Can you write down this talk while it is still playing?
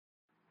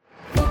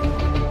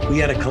We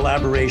had a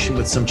collaboration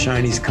with some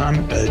Chinese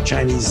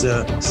scientists.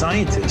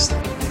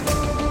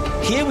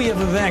 Here we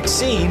have a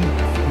vaccine.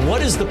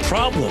 What is the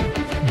problem?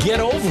 Get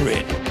over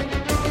it.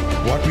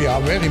 What we are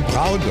very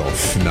proud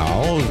of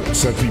now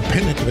is that we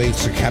penetrate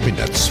the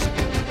cabinets.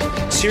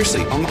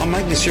 Seriously, I'm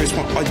making a serious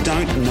point. I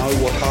don't know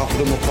what half of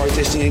them are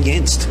protesting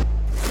against.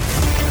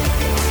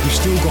 We've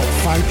still got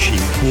Fauci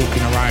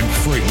walking around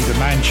free. The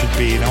man should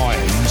be in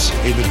irons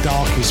in the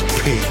darkest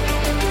pit.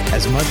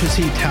 As much as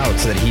he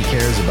touts that he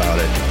cares about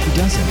it, he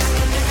doesn't.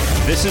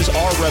 This is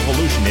our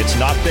revolution. It's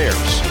not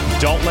theirs.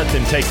 Don't let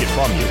them take it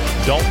from you.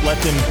 Don't let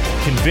them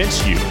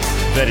convince you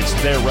that it's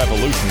their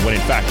revolution when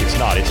in fact it's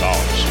not. It's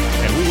ours.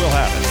 And we will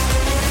have it.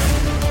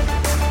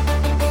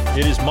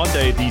 It is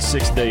Monday, the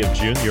 6th day of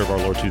June, the year of our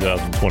Lord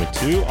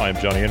 2022. I am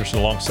Johnny Anderson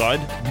alongside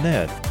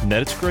Ned.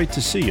 Ned, it's great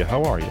to see you.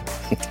 How are you?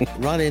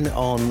 Running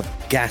on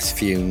gas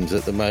fumes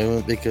at the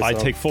moment because I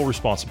take full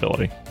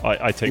responsibility.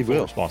 I take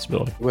full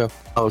responsibility. Well,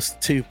 I was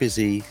too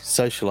busy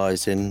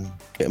socialising,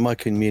 getting my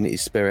community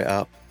spirit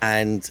up,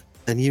 and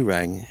then you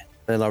rang.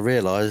 Then I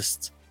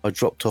realised I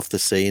dropped off the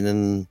scene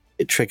and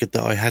it triggered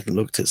that I hadn't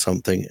looked at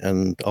something,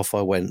 and off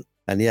I went.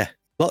 And yeah,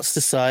 lots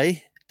to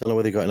say. Don't know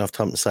whether you got enough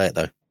time to say it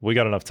though. We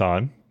got enough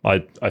time. I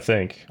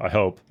think, I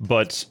hope,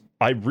 but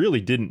I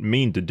really didn't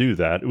mean to do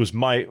that. It was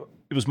my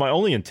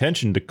only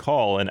intention to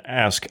call and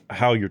ask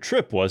how your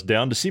trip was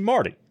down to see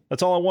Marty.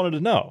 That's all I wanted to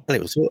know.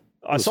 And I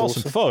saw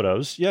awesome. Some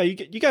photos. Yeah,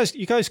 you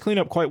guys clean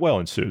up quite well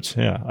in suits.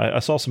 Yeah, I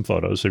saw some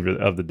photos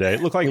of the day.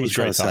 It looked like it was a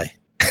great time.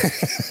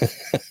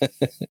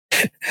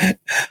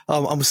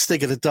 I'm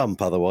sticking a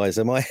dump otherwise,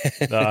 am I?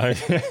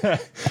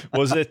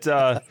 Was it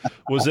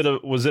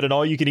an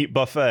all-you-can-eat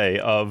buffet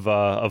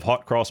of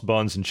hot cross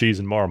buns and cheese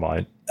and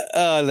Marmite?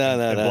 Oh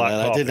no!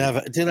 I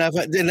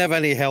didn't have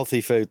any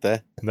healthy food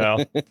there.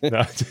 No.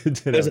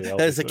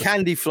 There's a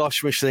candy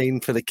floss machine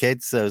for the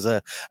kids. There was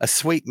a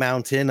sweet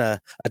mountain, a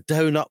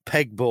donut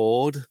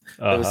pegboard.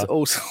 There was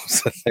all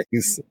sorts of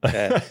things.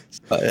 Yeah.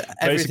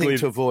 Everything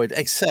to avoid,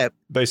 except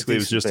basically it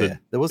was just a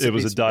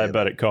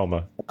diabetic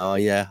coma. Oh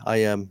yeah,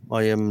 I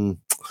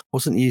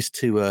wasn't used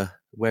to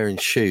wearing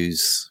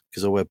shoes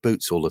because I wear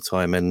boots all the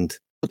time, and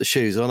put the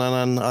shoes on,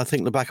 and I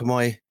think the back of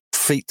my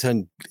feet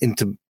turned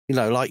into. You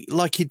know,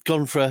 like he'd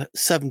gone for a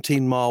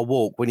 17-mile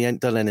walk when he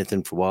ain't done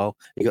anything for a while.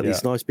 You got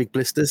these nice big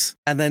blisters.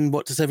 And then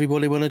what does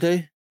everybody want to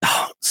do?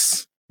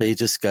 Dance. So you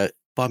just go,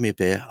 buy me a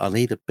beer. I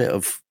need a bit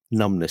of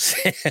numbness.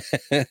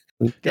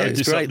 Gotta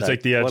do something to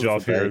take the edge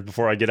off here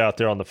before I get out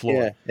there on the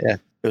floor. Yeah.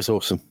 It was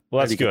awesome.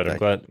 Well, that's good.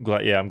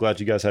 I'm glad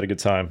you guys had a good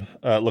time.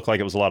 It looked like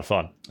it was a lot of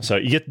fun. So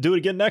you get to do it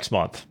again next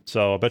month.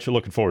 So I bet you're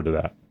looking forward to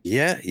that.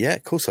 Yeah,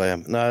 of course I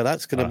am. No,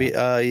 that's going to be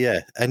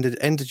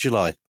end of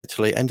July.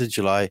 Actually, end of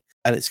July,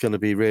 and it's going to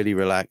be really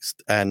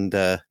relaxed. And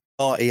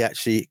Marty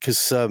actually,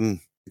 because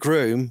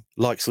Groom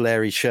likes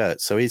Larry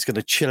shirts, so he's going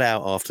to chill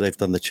out after they've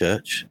done the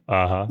church.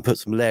 Put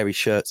some Larry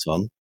shirts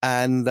on,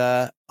 and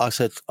I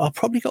said I've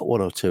probably got one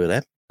or two of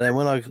them. And then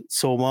when I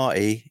saw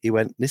Marty, he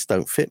went, "This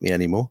don't fit me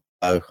anymore."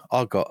 So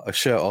I got a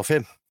shirt off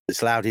him.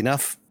 It's loud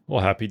enough.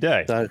 Well, happy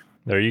day. So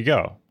there you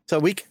go. So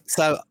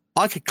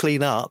I could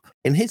clean up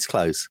in his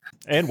clothes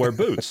and wear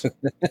boots.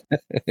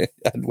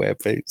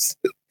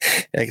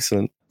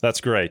 Excellent. That's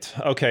great.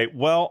 Okay.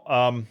 Well,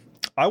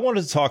 I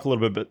wanted to talk a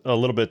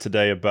little bit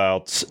today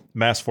about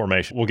mass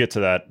formation. We'll get to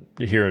that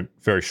here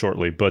very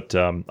shortly, but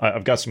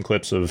I've got some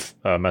clips of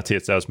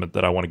Matthias Esmond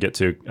that I want to get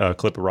to. A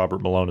clip of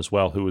Robert Malone as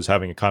well, who was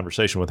having a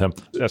conversation with him.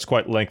 That's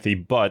quite lengthy,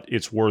 but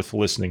it's worth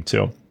listening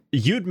to.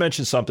 You'd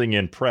mentioned something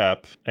in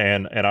prep,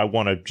 and I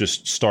want to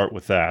just start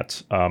with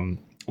that.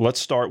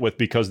 Let's start with,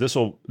 because this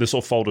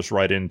will fold us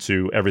right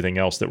into everything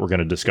else that we're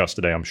going to discuss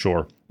today, I'm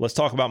sure. Let's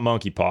talk about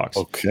monkeypox.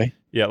 Okay.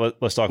 Yeah,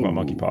 let's talk about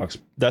monkeypox.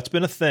 That's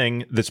been a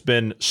thing that's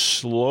been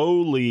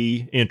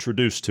slowly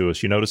introduced to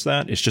us. You notice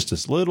that? It's just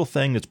this little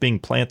thing that's being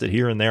planted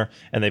here and there,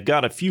 and they've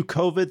got a few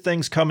COVID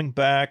things coming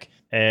back.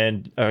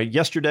 And day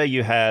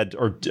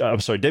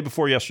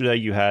before yesterday,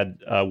 you had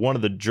one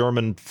of the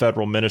German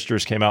federal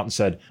ministers came out and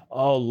said,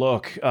 "Oh,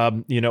 look,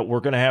 we're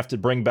going to have to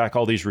bring back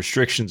all these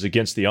restrictions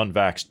against the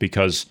unvaxxed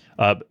because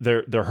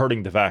they're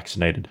hurting the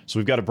vaccinated. So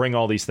we've got to bring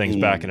all these things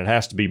back, and it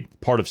has to be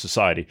part of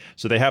society.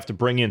 So they have to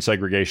bring in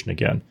segregation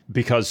again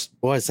because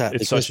why is that?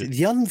 Because the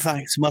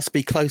unvaxxed must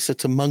be closer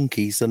to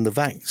monkeys than the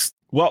vaxxed.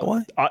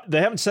 Well, they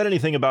haven't said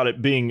anything about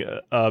it being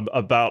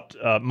about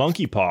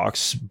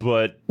monkeypox,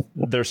 but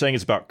they're saying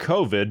it's about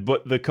COVID.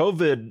 But the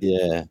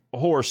COVID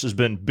horse has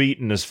been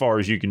beaten as far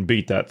as you can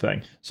beat that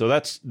thing. So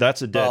that's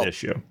a dead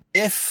issue.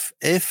 If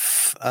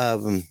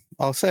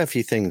I'll say a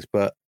few things,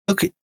 but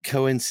look at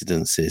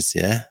coincidences,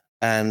 yeah.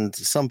 And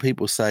some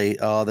people say,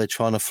 they're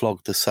trying to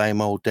flog the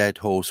same old dead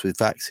horse with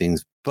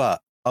vaccines. But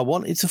I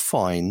wanted to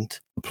find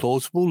a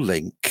plausible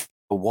link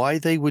for why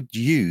they would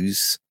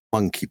use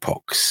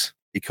monkeypox.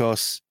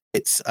 Because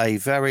it's a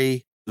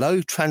very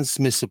low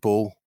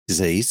transmissible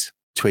disease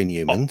between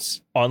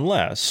humans.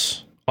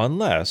 Unless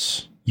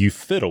you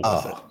fiddle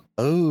with it.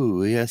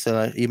 Oh, yes.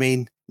 You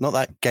mean not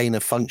that gain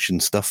of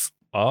function stuff?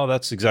 Oh,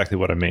 that's exactly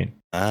what I mean.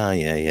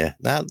 Yeah.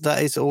 Now,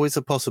 that is always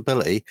a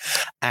possibility.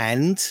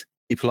 And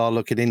people are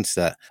looking into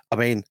that. I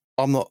mean,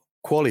 I'm not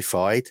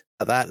qualified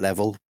at that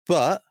level,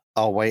 but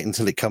I'll wait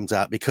until it comes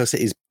out because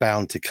it is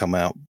bound to come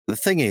out. The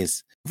thing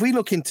is, if we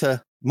look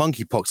into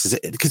monkeypox,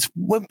 because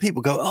when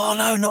people go, oh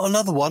no, not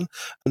another one,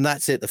 and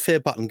that's it, the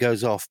fear button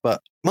goes off.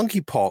 But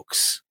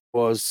monkeypox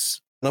was,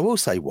 and I will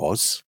say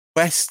was,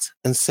 West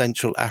and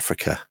Central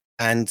Africa.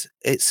 And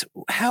it's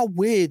how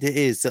weird it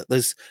is that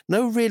there's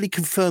no really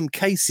confirmed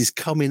cases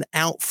coming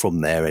out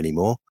from there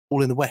anymore,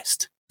 all in the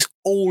West. It's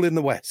all in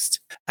the West.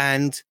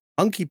 And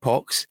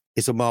monkeypox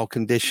is a mild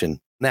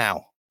condition.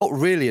 Now, what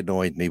really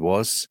annoyed me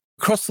was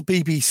across the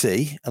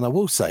BBC, and I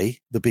will say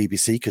the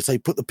BBC because they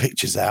put the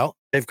pictures out,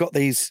 they've got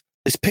this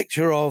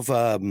picture of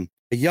a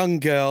young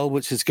girl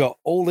which has got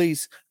all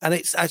these, and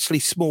it's actually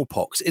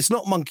smallpox. It's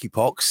not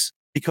monkeypox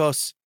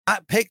because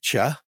that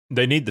picture...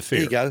 They need the fear.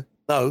 There you go.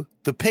 No,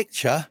 the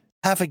picture,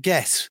 have a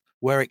guess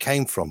where it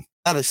came from.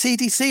 Now, the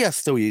CDC are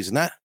still using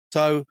that.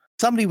 So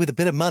somebody with a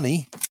bit of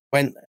money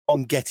went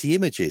on Getty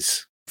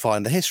Images,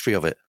 find the history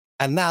of it.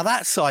 And now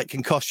that site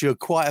can cost you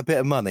quite a bit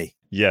of money.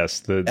 Yes,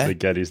 the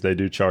Gettys, they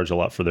do charge a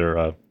lot for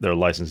their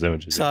licensed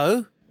images.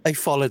 So they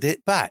followed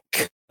it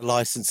back,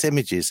 licensed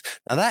images.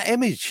 Now that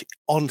image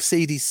on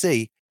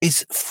CDC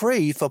is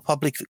free for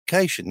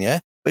publication, yeah?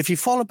 But if you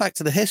follow back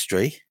to the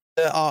history,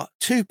 there are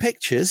two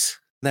pictures.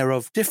 They're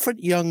of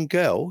different young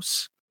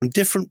girls from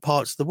different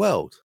parts of the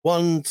world.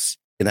 One's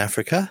in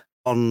Africa,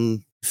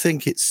 on, I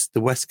think it's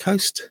the West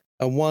Coast,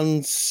 and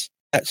one's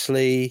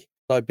actually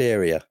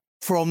Liberia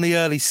from the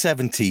early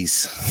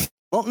 70s.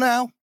 Not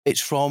now. It's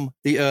from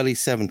the early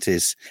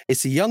 70s.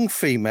 It's a young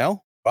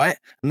female, right?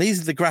 And these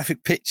are the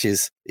graphic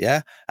pictures,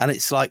 yeah? And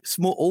it's like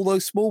all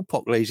those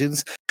smallpox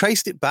lesions,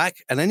 traced it back,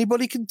 and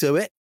anybody can do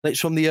it. And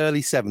it's from the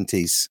early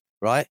 70s,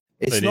 right?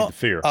 It's not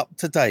up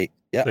to date.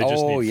 Yeah.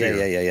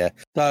 Yeah.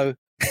 So,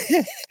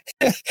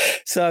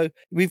 so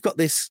we've got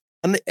this,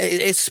 and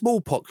it's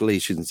smallpox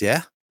lesions,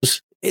 yeah?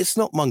 It's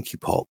not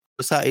monkeypox,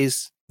 because that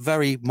is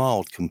very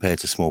mild compared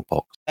to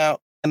smallpox. Now,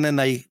 and then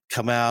they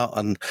come out,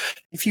 and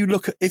if you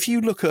look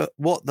at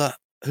what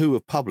WHO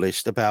have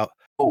published about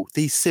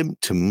these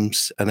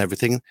symptoms and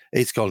everything,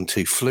 it's gone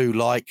to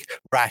flu-like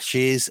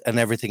rashes and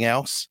everything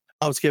else.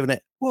 I was giving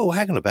it, whoa,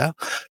 hang on about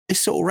this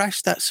sort of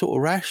rash, that sort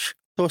of rash.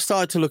 So I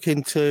started to look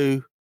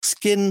into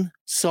skin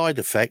side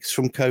effects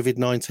from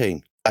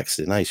COVID-19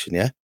 vaccination.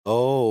 Yeah.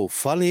 Oh,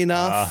 funny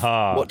enough,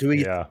 what do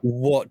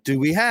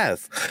we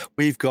have?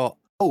 We've got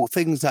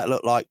things that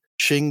look like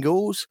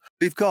shingles.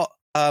 We've got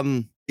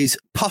these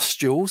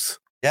pustules,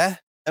 yeah,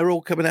 they're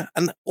all coming out,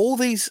 and all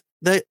these,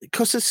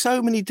 because there's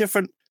so many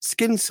different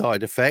skin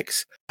side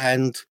effects,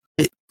 and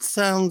it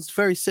sounds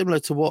very similar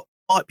to what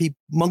might be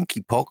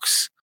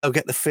monkeypox. They'll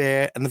get the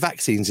fear and the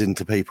vaccines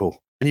into people,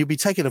 and you'll be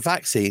taking a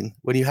vaccine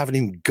when you haven't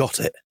even got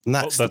it, and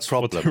that's the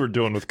problem. What they were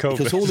doing with COVID.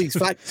 Because all these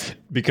vaccines,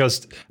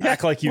 because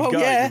act like you've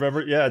got it.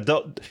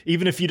 Remember,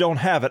 even if you don't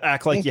have it,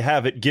 act like you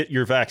have it. Get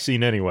your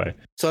vaccine anyway.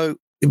 So,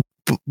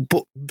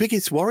 but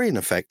biggest worrying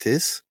effect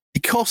is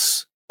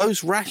because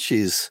those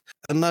rashes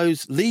and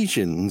those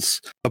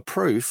lesions are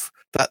proof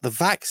that the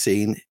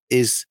vaccine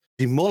is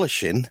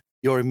demolishing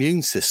your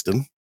immune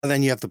system. And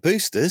then you have the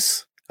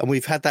boosters, and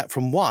we've had that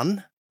from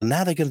one, and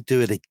now they're going to do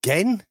it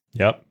again.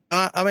 Yep.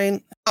 I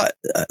mean,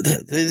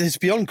 it's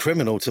beyond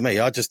criminal to me.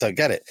 I just don't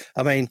get it.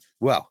 I mean,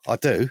 well, I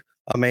do.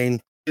 I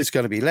mean, it's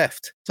going to be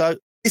left. So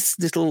this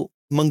little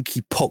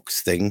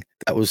monkeypox thing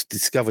that was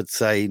discovered,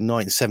 say,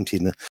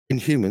 1970 in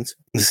humans,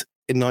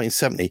 in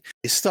 1970,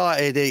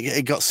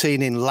 it got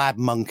seen in lab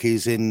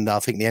monkeys in, I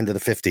think, the end of the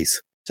 50s.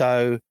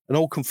 So, and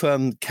all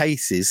confirmed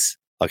cases,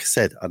 like I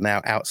said, are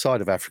now outside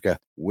of Africa.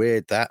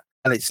 Weird that.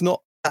 And it's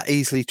not that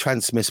easily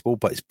transmissible,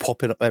 but it's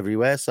popping up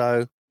everywhere.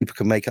 So people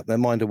can make up their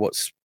mind of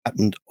what's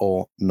happened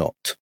or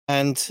not.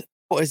 And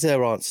what is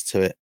their answer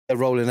to it? They're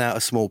rolling out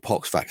a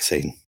smallpox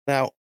vaccine.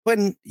 Now,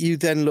 when you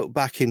then look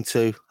back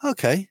into,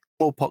 okay,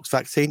 smallpox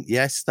vaccine,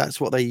 yes,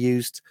 that's what they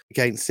used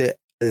against it,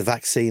 the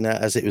vaccina,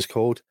 as it was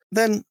called.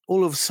 Then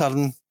all of a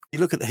sudden, you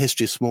look at the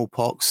history of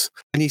smallpox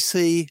and you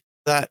see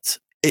that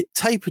it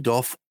tapered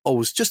off or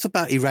was just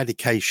about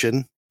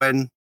eradication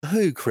when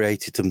WHO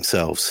created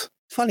themselves.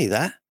 Funny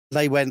that.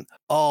 They went,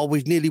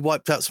 we've nearly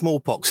wiped out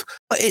smallpox.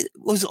 But it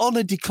was on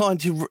a decline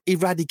to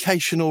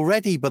eradication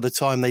already by the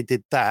time they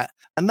did that.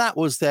 And that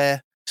was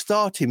their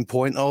starting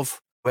point of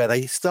where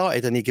they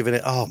started. And you're giving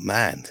it, oh,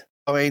 man.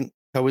 I mean,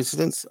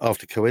 coincidence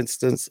after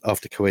coincidence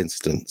after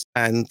coincidence.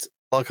 And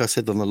like I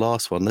said on the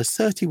last one, there's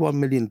 31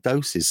 million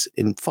doses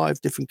in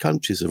 5 different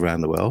countries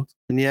around the world.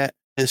 And yet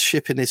they're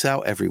shipping this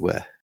out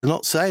everywhere. They're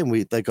not saying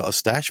they got a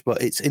stash,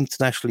 but it's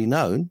internationally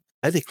known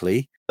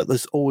medically that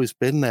there's always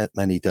been that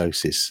many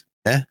doses.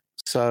 Yeah.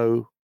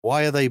 So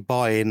why are they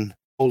buying,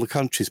 all the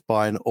countries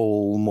buying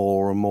all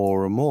more and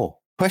more and more?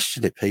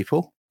 Question it,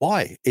 people.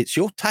 Why? It's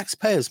your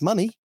taxpayers'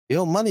 money.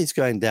 Your money's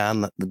going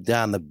down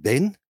the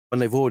bin when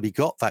they've already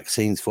got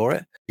vaccines for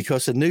it,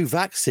 because a new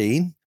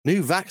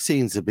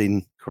vaccines have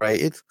been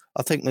created.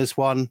 I think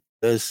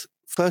there's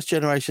first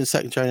generation,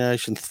 second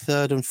generation,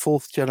 third and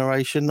fourth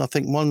generation. I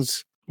think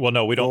one's... Well,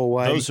 no, we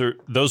don't.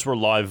 Those were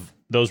live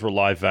those were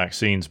live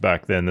vaccines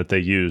back then that they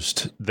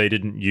used. They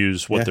didn't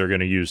use what they're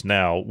going to use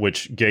now,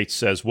 which Gates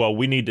says, well,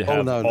 we need to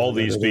have all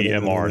these be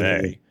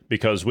mRNA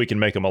because we can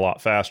make them a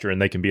lot faster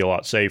and they can be a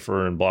lot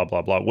safer and blah,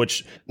 blah, blah,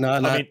 which, I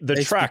mean,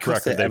 the track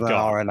record they've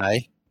got.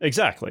 mRNA.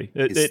 Exactly.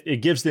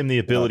 It gives them the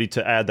ability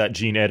to add that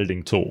gene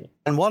editing tool.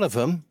 And one of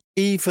them,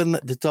 even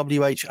the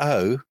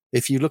WHO,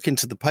 if you look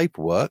into the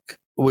paperwork,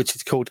 which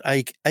is called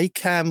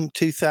ACAM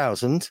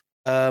 2000,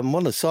 one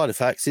of the side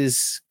effects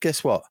is,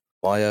 guess what?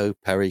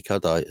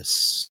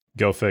 Myopericarditis.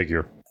 Go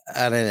figure.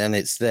 And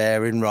it's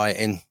there in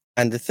writing.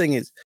 And the thing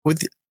is,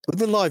 with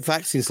the live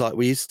vaccines like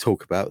we used to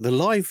talk about, the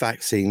live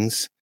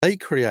vaccines, they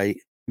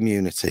create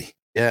immunity.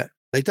 Yeah.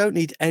 They don't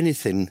need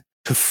anything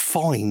to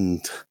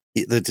find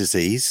the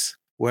disease.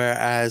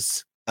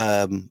 Whereas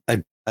a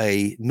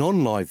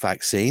non-live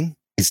vaccine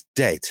is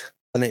dead,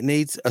 and it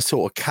needs a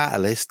sort of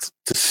catalyst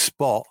to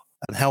spot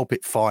and help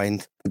it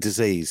find the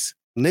disease.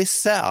 And this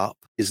setup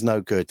is no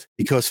good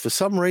because for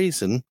some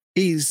reason,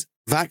 these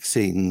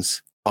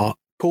vaccines are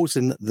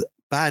causing the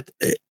bad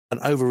and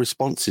over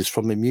responses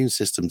from immune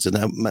systems, and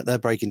they're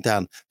breaking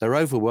down. They're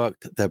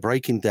overworked, they're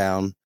breaking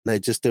down, they're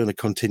just doing a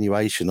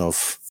continuation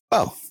of,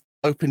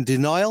 open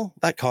denial,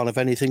 that can't have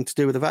anything to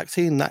do with the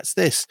vaccine. That's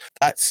this.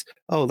 That's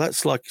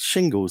like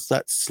shingles.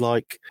 That's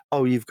like,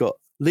 you've got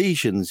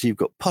lesions, you've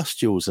got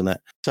pustules in it.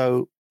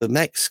 So the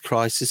next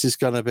crisis is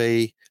going to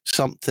be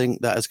something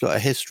that has got a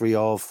history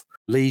of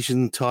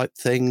lesion type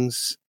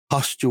things,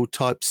 pustule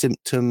type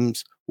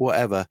symptoms,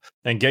 whatever.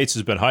 And Gates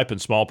has been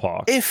hyping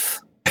smallpox.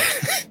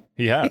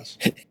 He has.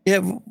 Yeah.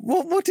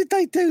 What did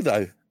they do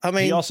though? I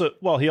mean, he also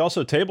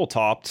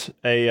tabletopped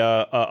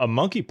a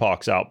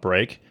monkeypox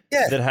outbreak.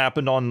 Yeah. That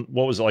happened on,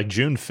 what was it, like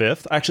June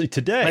 5th? Actually,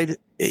 today.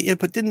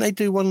 But didn't they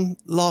do one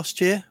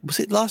last year? Was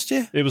it last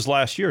year? It was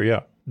last year,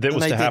 yeah. That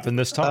was to happen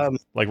this time,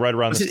 like right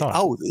around this time.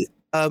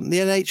 The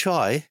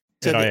NIH.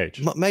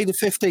 May the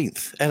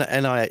 15th.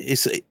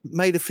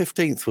 May the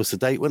 15th was the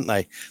date, weren't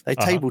they? They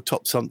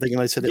tabletopped something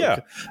and they said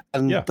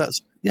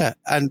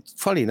and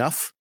funny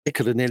enough, it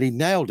could have nearly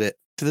nailed it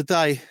to the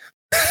day.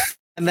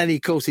 And then,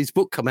 of course, his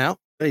book come out.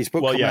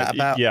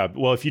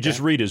 Well, if you just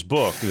read his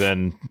book,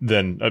 then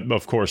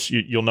of course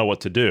you'll know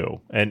what to do.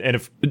 And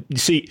if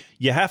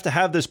you have to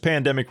have this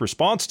pandemic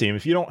response team.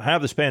 If you don't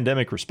have this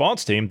pandemic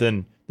response team,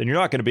 then you're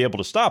not going to be able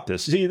to stop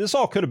this. See, this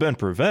all could have been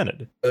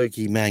prevented.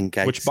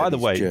 Which, by the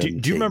way, do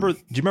you remember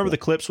the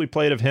clips we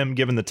played of him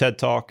giving the TED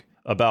Talk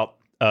about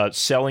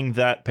selling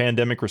that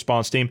pandemic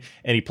response team?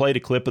 And he played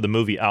a clip of the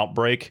movie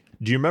Outbreak.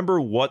 Do you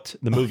remember what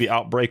the movie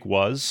Outbreak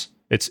was?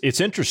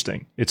 It's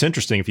interesting. It's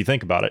interesting if you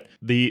think about it.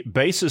 The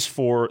basis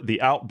for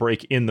the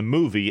outbreak in the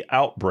movie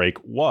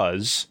Outbreak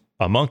was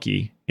a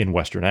monkey in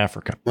Western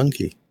Africa.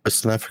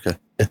 Western Africa.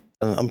 Yeah.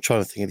 I'm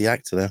trying to think of the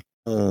actor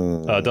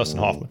now. Dustin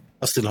Hoffman.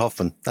 Dustin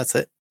Hoffman. That's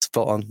it.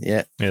 Spot on.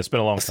 Yeah. Yeah, it's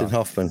been a long time. Dustin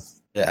Hoffman.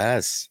 It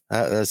has.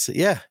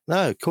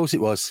 No, of course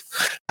it was.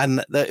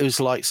 And it was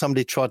like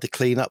somebody tried to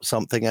clean up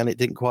something and it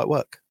didn't quite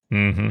work.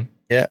 Mm-hmm.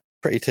 Yeah,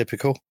 pretty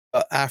typical.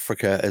 But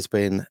Africa has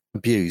been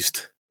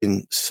abused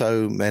in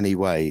so many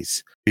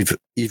ways.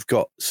 You've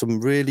got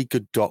some really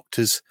good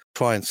doctors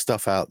trying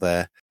stuff out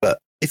there, but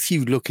if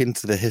you look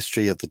into the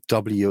history of the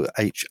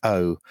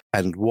WHO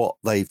and what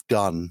they've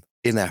done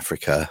in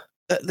Africa,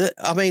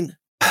 I mean,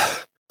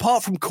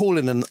 apart from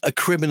calling them a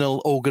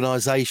criminal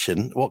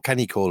organization, what can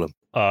you call them?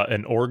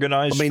 An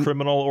organized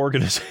criminal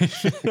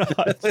organization.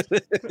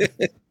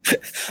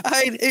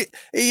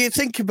 You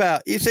think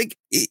about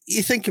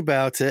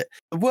it.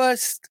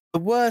 The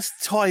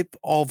worst type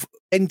of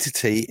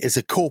entity is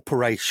a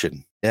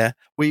corporation. Yeah,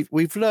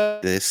 we've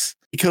learned this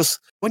because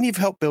when you've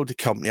helped build a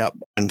company up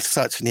and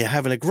such, and you're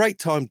having a great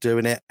time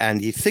doing it,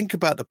 and you think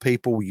about the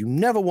people, you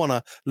never want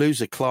to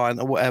lose a client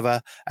or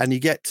whatever, and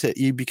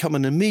you become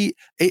an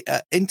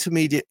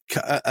intermediate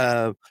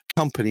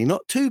company,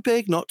 not too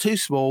big, not too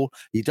small.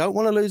 You don't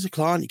want to lose a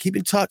client. You keep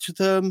in touch with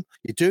them.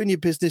 You're doing your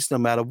business no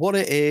matter what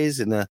it is,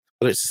 whether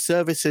it's the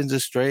service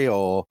industry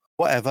or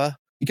whatever.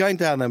 You're going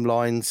down them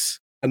lines,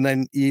 and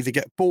then you either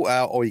get bought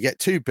out or you get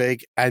too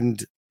big,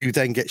 and you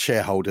then get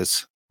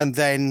shareholders. And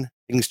then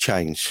things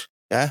change.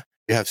 Yeah,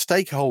 you have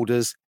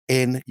stakeholders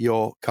in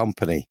your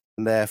company,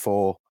 and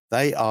therefore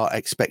they are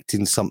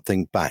expecting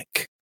something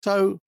back.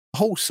 So the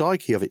whole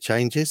psyche of it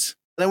changes.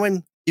 And then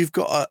when you've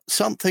got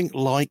something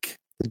like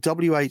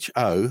the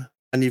WHO,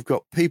 and you've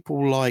got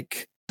people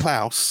like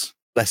Klaus,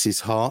 bless his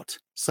heart,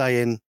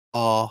 saying,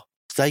 "Our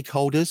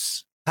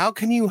stakeholders." How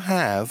can you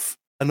have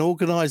an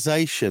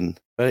organization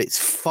that it's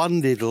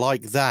funded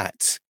like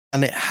that,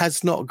 and it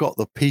has not got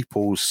the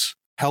people's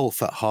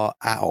health at heart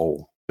at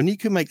all? When you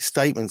can make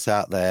statements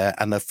out there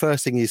and the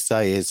first thing you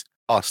say is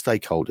our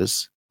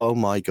stakeholders, oh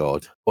my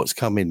God, what's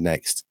coming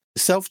next?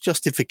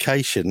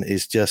 Self-justification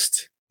is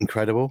just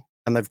incredible.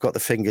 And they've got the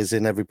fingers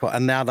in every pot.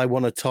 And now they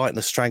want to tighten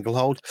the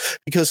stranglehold.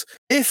 Because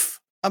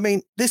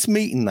this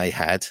meeting they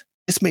had,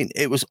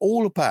 it was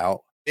all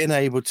about being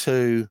able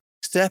to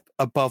step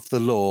above the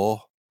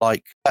law,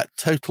 like that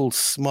total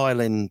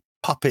smiling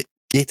puppet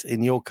git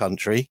in your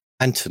country,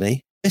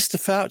 Anthony, Mr.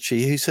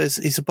 Fauci, who says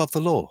he's above the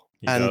law.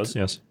 He does,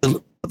 yes.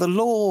 The the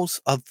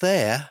laws are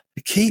there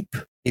to keep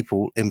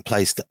people in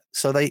place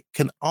so they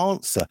can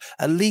answer.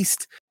 At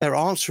least they're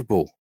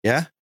answerable.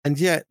 Yeah. And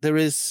yet there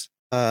is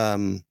a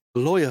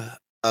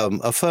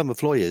firm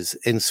of lawyers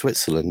in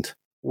Switzerland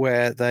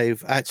where they're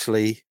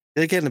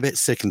getting a bit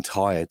sick and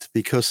tired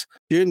because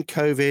during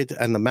COVID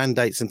and the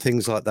mandates and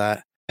things like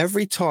that,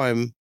 every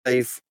time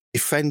they've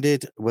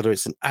defended, whether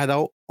it's an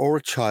adult or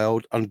a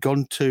child, and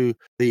gone to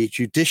the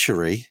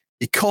judiciary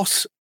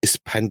because this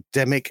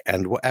pandemic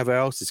and whatever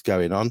else is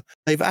going on,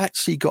 they've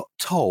actually got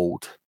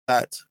told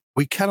that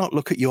we cannot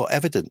look at your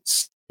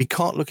evidence. We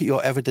can't look at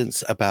your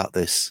evidence about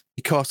this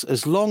because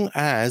as long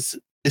as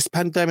this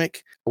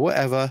pandemic or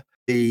whatever,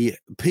 the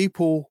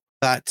people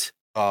that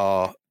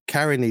are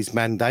carrying these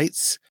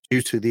mandates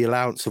due to the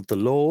allowance of the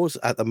laws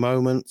at the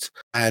moment,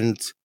 and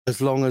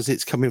as long as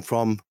it's coming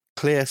from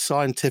clear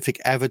scientific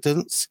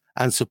evidence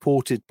and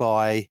supported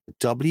by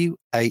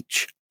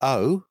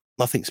WHO,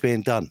 nothing's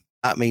being done.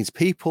 That means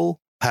people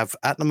have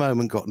at the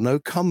moment got no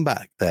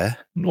comeback there.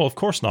 Well, of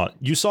course not.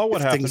 You saw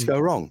what happened. Things go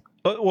wrong.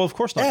 Well, of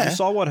course not. Yeah. You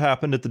saw what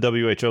happened at the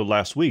WHO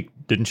last week,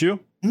 didn't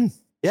you?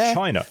 Yeah.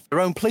 China. Their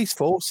own police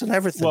force and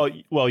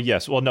everything. Well,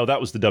 yes. Well, no,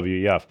 that was the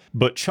WEF.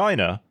 But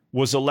China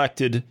was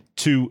elected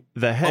to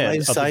the head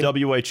of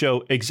the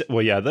WHO.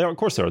 Well, yeah, of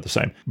course they're the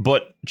same.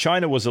 But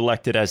China was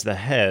elected as the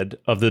head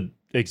of the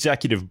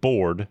executive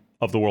board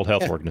of the World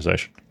Health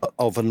Organization.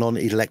 Of a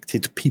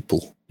non-elected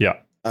people. Yeah.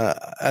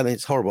 And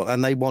it's horrible.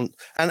 And they want,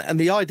 and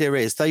the idea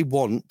is they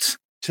want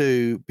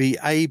to be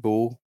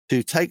able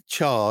to take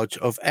charge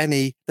of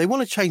they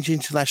want to change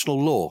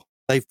international law.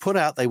 They've put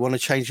out, they want to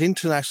change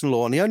international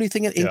law. And the only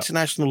thing in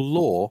international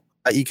law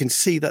that you can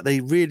see that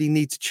they really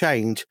need to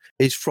change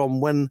is from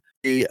when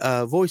the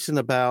voicing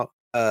about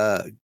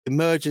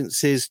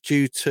emergencies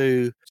due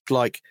to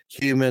like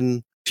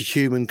human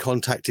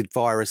contacted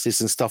viruses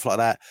and stuff like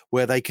that,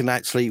 where they can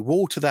actually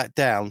water that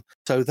down.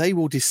 So they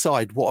will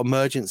decide what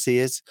emergency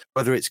is,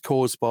 whether it's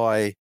caused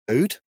by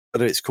food,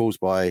 whether it's caused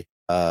by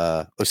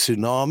a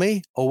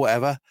tsunami or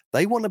whatever.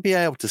 They want to be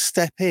able to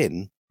step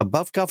in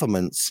above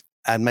governments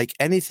and make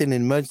anything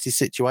an emergency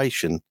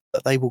situation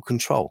that they will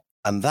control.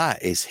 And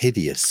that is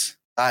hideous.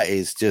 That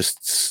is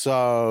just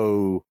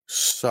so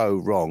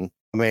wrong.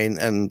 I mean,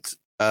 and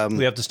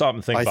we have to stop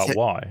and think about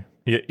why.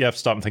 You have to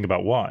stop and think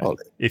about why. Well,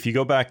 if you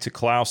go back to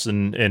Klaus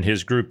and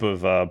his group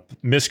of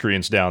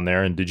miscreants down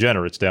there and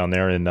degenerates down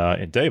there in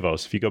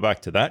Davos, if you go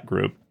back to that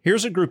group,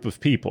 here's a group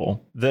of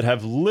people that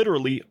have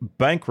literally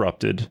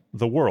bankrupted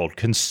the world,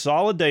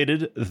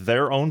 consolidated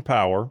their own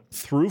power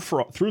through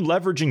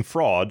leveraging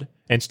fraud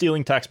and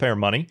stealing taxpayer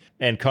money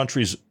and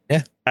countries'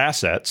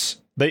 assets.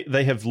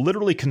 They have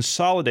literally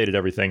consolidated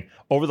everything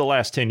over the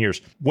last 10 years.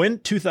 When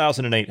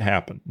 2008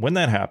 happened,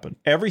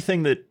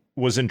 everything that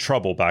was in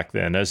trouble back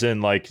then, as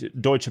in like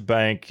Deutsche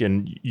Bank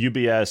and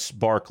UBS,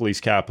 Barclays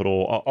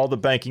Capital, all the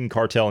banking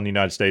cartel in the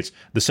United States,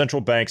 the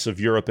central banks of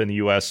Europe and the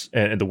US,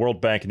 and the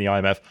World Bank and the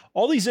IMF,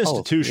 all these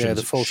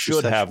institutions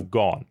should have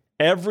gone.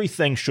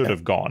 Everything should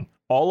have gone.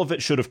 All of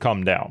it should have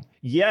come down.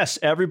 Yes,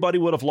 everybody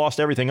would have lost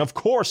everything. Of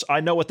course, I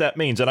know what that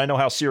means, and I know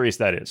how serious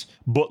that is.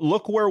 But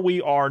look where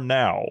we are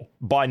now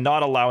by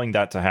not allowing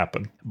that to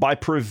happen. By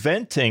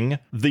preventing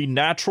the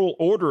natural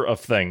order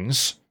of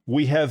things,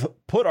 we have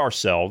put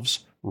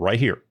ourselves right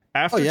here.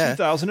 After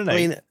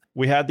 2008,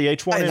 we had the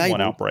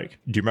H1N1 outbreak.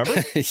 Do you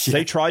remember?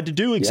 They tried to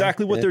do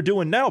exactly what they're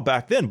doing now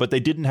back then, but they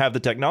didn't have the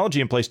technology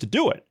in place to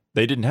do it.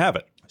 They didn't have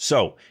it.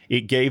 So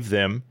it gave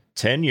them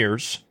 10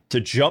 years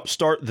to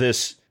jumpstart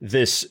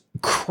this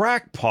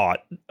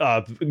crackpot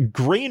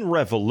green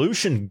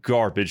revolution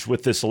garbage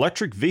with this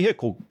electric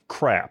vehicle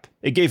crap.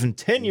 It gave them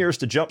 10 years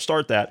to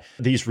jumpstart that.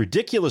 These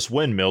ridiculous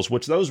windmills,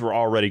 which those were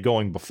already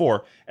going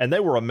before, and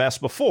they were a mess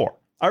before.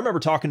 I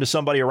remember talking to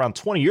somebody around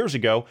 20 years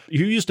ago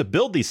who used to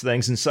build these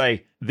things and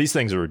say, these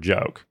things are a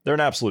joke. They're an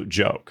absolute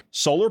joke.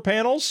 Solar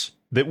panels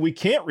that we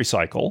can't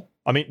recycle.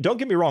 I mean, don't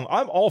get me wrong.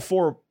 I'm all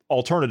for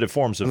alternative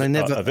forms of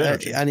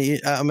energy.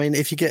 I mean,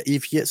 if you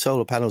get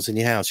solar panels in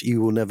your house, you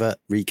will never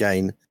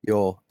regain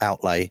your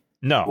outlay.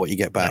 No, what you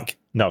get back.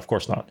 No, of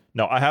course not.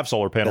 No, I have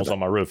solar panels on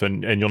my roof,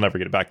 and you'll never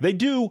get it back. They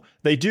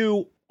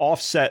do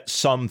offset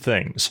some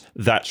things.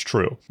 That's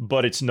true,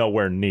 but it's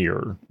nowhere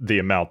near the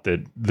amount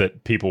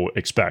that people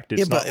expect.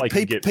 It's not like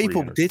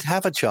people did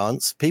have a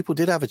chance. People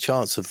did have a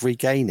chance of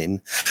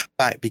regaining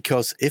back,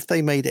 because if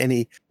they made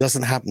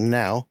doesn't happen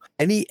now,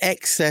 any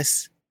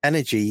excess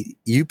energy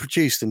you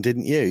produced and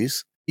didn't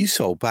use, you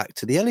sold back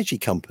to the energy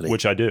company.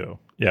 Which I do.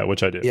 Yeah,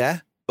 Yeah,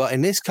 but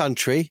in this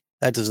country,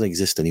 that doesn't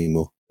exist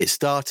anymore. It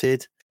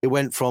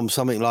went from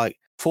something like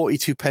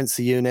 42 pence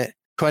a unit,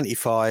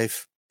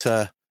 25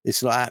 to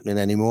it's not happening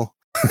anymore.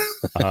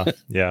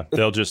 Yeah,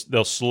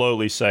 they'll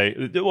slowly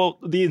say, well,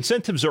 the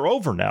incentives are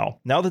over now.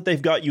 Now that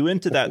they've got you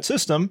into that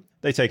system,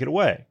 they take it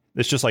away.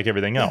 It's just like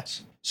everything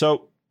else.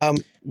 So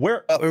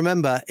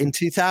remember, in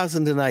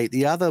 2008,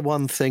 the other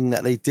one thing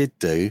that they did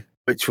do,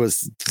 which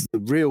was the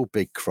real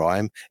big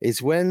crime,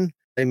 is when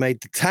they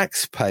made the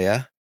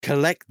taxpayer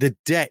collect the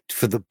debt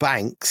for the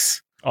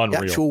banks.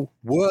 Unreal. The actual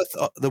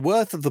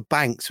worth of the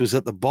banks was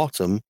at the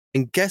bottom,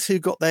 And guess who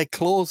got their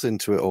claws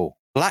into it all?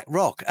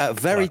 BlackRock at a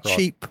very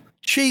cheap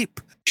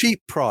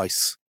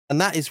price. And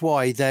that is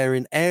why they're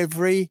in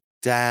every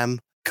damn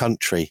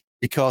country.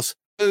 Because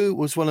who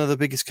was one of the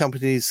biggest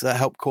companies that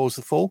helped cause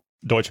the fall?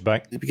 Deutsche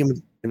Bank. Did it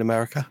begin in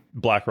America?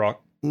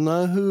 BlackRock.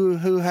 No,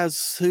 who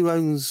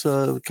owns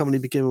a company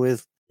beginning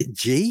with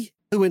G?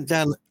 Who went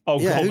down? Oh,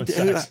 Goldman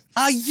Sachs.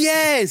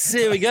 Yes,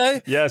 here we go.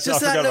 Yes,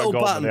 just I that little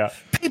Goldman, button. yeah.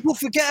 People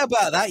forget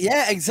about that.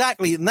 Yeah,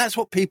 exactly. And that's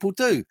what people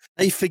do.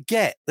 They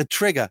forget the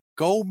trigger,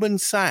 Goldman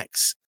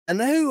Sachs. And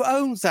who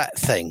owns that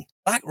thing?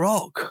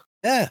 BlackRock.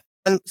 Yeah.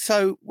 And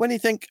so when you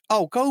think,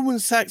 oh, Goldman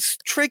Sachs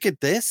triggered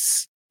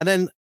this, and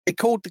then it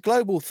called the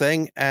global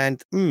thing,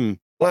 and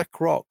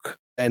BlackRock,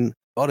 and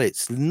got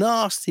its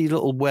nasty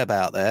little web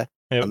out there.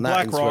 Yeah, and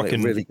that BlackRock is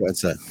when it really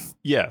goes there.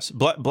 Yes,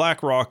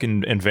 BlackRock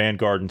and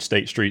Vanguard and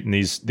State Street and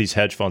these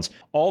hedge funds,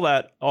 all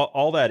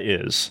that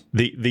is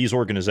these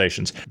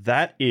organizations.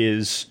 That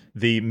is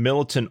the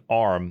militant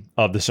arm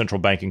of the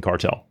central banking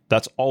cartel.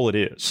 That's all it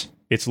is.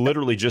 It's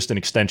literally just an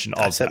extension of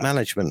asset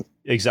management.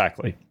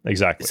 Exactly.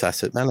 It's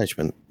asset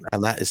management,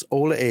 and that is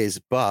all it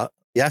is. But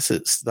the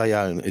assets they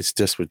own is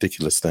just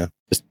ridiculous now.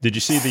 Did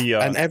you see the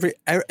and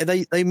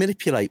they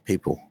manipulate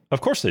people? Of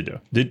course they do.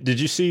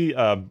 Did you see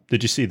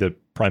the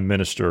Prime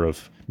Minister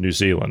of New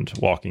Zealand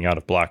walking out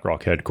of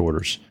BlackRock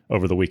headquarters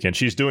over the weekend?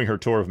 She's doing her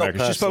tour of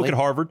America. She spoke at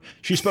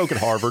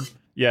Harvard.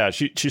 Yeah,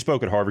 she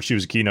spoke at Harvard. She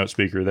was a keynote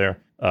speaker there.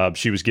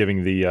 She was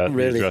giving the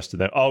address to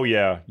them. Oh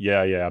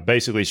yeah.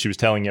 Basically, she was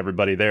telling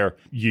everybody there,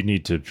 you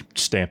need to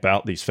stamp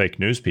out these fake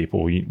news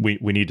people. We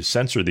need to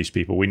censor these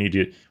people. We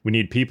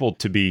need people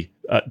to be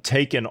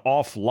taken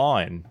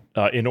offline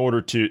in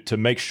order to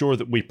make sure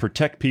that we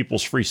protect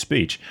people's free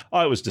speech. Oh,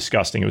 it was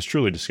disgusting. It was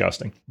truly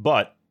disgusting.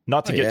 But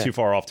not to get too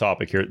far off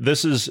topic here,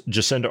 this is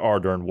Jacinda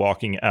Ardern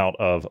walking out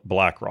of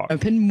BlackRock.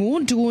 Open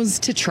more doors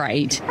to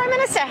trade. Prime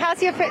Minister,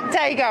 how's your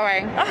day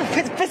going? Oh,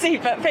 it's busy,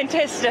 but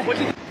fantastic.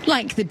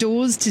 Like the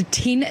doors to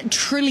 $10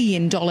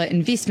 trillion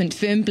investment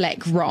firm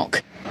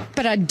BlackRock.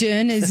 But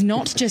Ardern is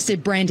not just a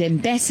brand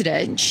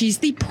ambassador. She's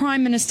the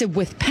Prime Minister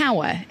with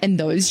power, and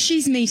those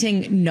she's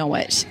meeting know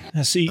it.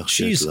 See,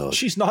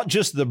 she's not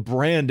just the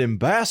brand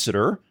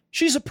ambassador.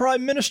 She's a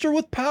prime minister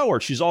with power.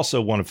 She's also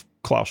one of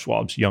Klaus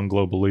Schwab's young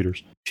global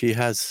leaders. She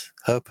has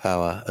her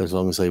power as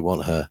long as they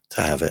want her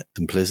to have it.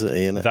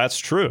 Simplicity in it. That's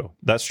true.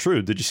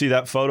 Did you see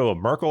that photo of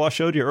Merkel I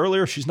showed you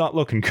earlier? She's not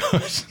looking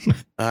good.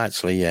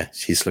 Actually, yeah,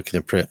 she's looking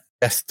a pretty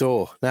death's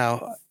door.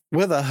 Now,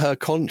 whether her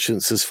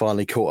conscience has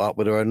finally caught up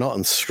with her or not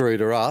and screwed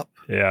her up.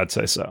 Yeah, I'd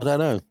say so. I don't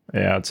know.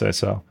 Yeah, I'd say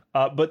so.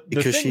 But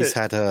because she's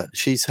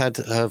had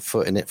her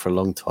foot in it for a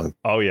long time.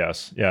 Oh,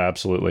 yes. Yeah,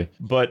 absolutely.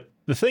 But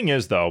the thing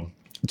is, though,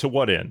 to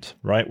what end,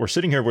 right? We're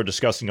sitting here, we're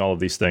discussing all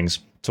of these things.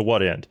 To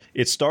what end?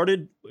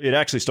 It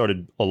actually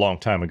started a long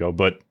time ago,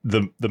 but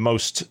the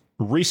most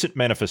recent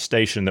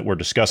manifestation that we're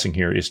discussing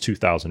here is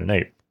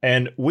 2008.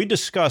 And we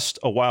discussed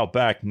a while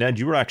back, Ned,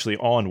 you were actually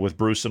on with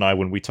Bruce and I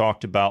when we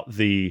talked about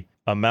the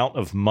amount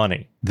of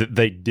money that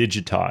they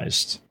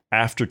digitized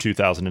after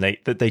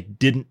 2008 that they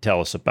didn't tell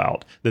us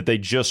about, that they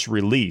just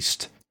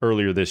released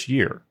earlier this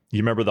year. You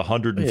remember the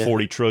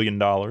 $140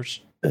 trillion?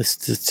 It's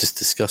just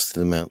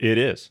disgusting amount. It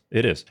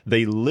is.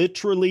 They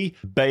literally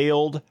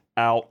bailed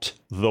out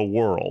the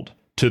world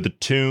to the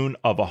tune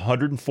of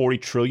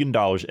 $140 trillion,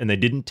 and they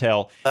didn't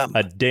tell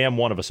a damn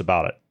one of us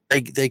about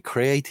it. They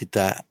created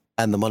that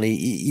and the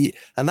money,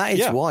 and that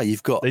is why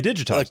you've got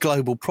a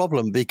global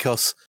problem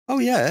because,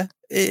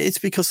 it's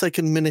because they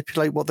can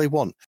manipulate what they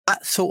want.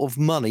 That sort of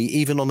money,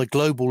 even on a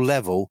global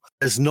level,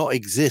 does not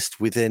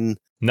exist within...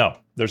 No,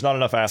 there's not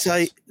enough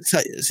assets.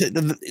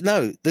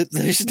 No,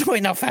 there's not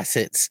enough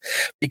assets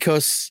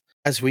because,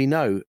 as we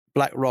know,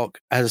 BlackRock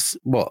has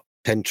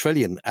 10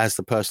 trillion, as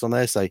the person on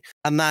there say,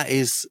 and that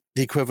is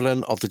the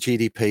equivalent of the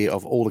GDP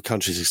of all the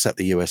countries except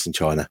the US and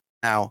China.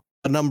 Now,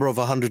 a number of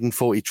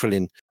 140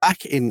 trillion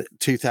back in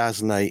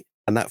 2008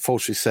 and that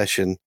false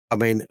recession. I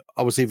mean,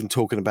 I was even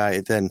talking about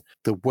it then.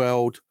 The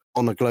world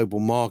on the global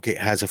market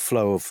has a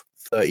flow of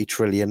 30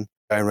 trillion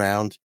going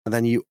around, and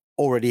then you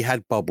already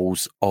had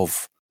bubbles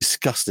of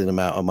disgusting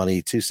amount of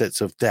money, 2 sets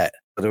of debt,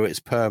 whether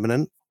it's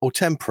permanent or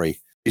temporary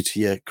due to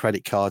your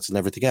credit cards and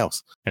everything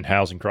else. And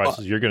housing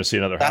crisis. You're going to see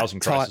another housing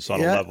crisis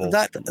on a level.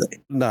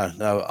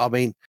 No. I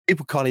mean,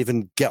 people can't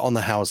even get on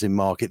the housing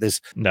market.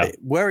 There's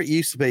where it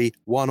used to be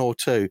 1 or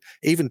 2,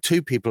 even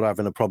 2 people are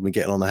having a problem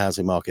getting on the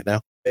housing market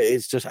now.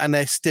 It's just, and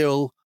they're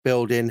still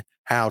building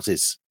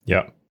houses.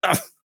 Yeah.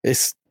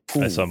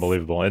 That's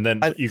unbelievable. And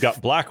then you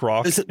got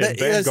BlackRock and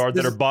Vanguard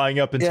that are buying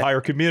up entire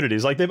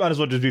communities. Like they might as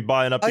well just be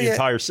buying up the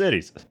entire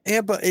cities.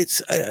 Yeah, but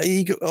it's.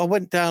 I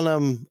went down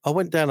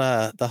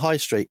the high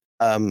street,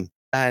 and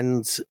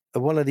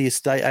one of the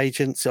estate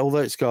agents, although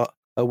it's got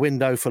a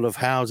window full of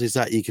houses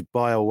that you could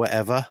buy or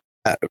whatever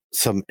at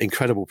some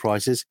incredible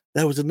prices,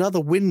 there was another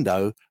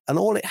window, and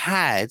all it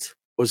had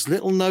was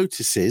little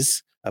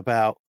notices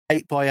about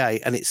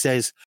 8x8, and it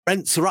says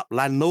rents are up,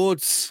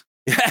 landlords.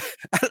 Yeah,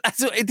 that's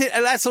what it did,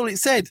 and that's all it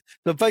said.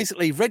 So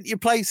basically, rent your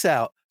place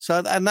out.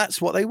 So, and that's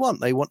what they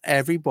want. They want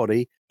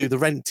everybody to do the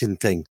renting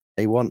thing.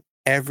 They want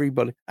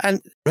everybody,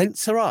 and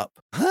rents are up.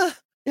 Huh?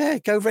 Yeah,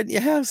 go rent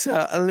your house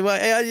out. And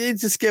you're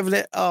just giving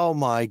it, oh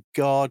my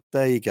God,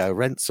 there you go.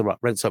 Rents are up,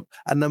 rents up.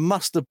 And there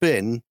must have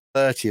been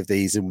 30 of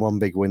these in one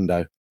big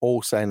window,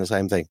 all saying the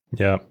same thing.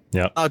 Yeah,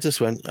 yeah. I just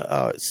went,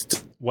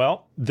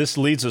 Well, this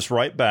leads us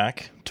right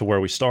back to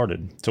where we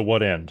started. To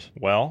what end?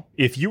 Well,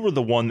 if you were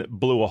the one that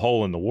blew a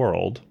hole in the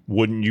world,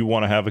 wouldn't you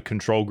want to have a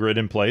control grid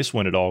in place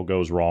when it all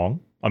goes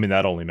wrong? I mean,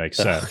 that only makes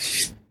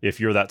sense. If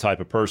you're that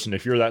type of person,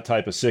 if you're that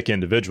type of sick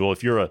individual,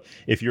 if you're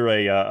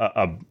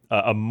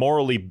a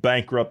morally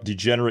bankrupt,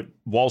 degenerate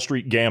Wall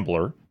Street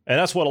gambler, and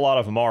that's what a lot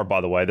of them are,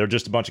 by the way. They're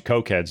just a bunch of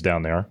cokeheads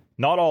down there.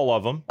 Not all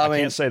of them. I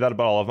can't say that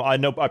about all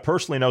of them. I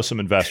personally know some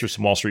investors,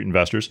 some Wall Street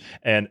investors,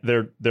 and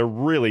they're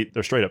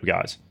straight up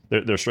guys.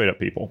 They're straight up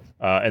people,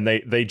 and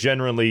they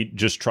generally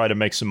just try to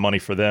make some money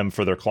for them,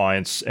 for their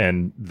clients,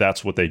 and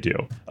that's what they do.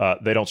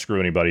 They don't screw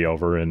anybody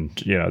over, and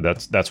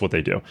that's what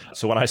they do.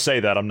 So when I say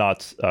that,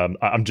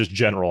 I'm just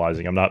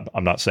generalizing.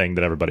 I'm not saying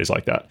that everybody's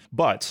like that.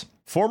 But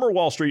former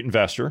Wall Street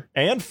investor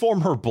and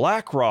former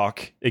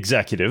BlackRock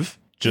executive,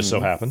 just so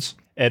happens,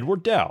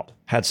 Edward Dowd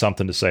had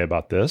something to say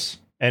about this.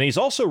 And he's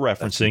also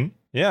referencing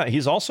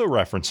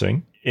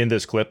in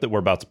this clip that we're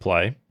about to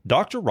play,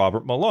 Dr.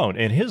 Robert Malone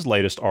in his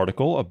latest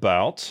article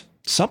about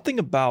something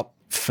about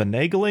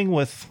finagling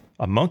with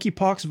a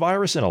monkeypox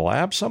virus in a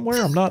lab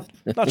somewhere. I'm not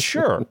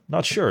sure.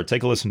 Not sure.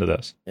 Take a listen to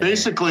this.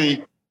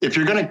 Basically, if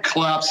you're going to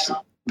collapse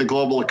the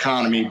global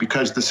economy,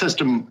 because the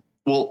system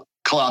will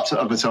collapse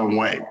of its own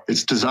way.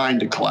 It's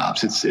designed to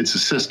collapse. It's a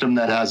system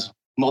that has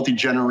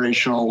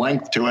multi-generational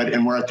length to it,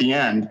 and we're at the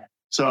end.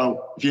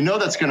 So if you know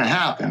that's going to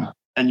happen,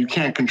 and you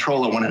can't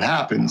control it when it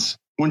happens,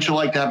 wouldn't you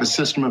like to have a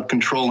system of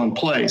control in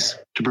place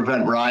to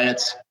prevent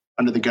riots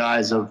under the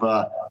guise of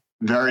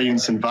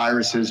variants and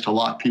viruses to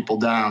lock people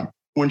down?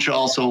 Wouldn't you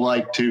also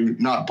like to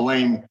not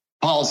blame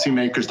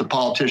policymakers, the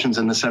politicians,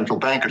 and the central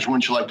bankers?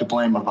 Wouldn't you like to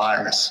blame a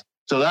virus?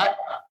 So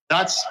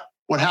that's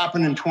what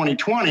happened in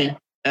 2020.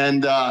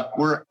 And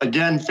we're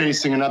again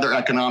facing another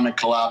economic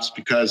collapse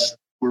because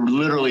we're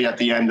literally at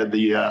the end of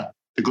the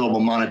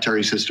global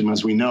monetary system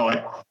as we know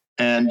it.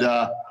 And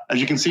as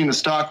you can see in the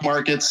stock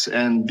markets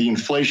and the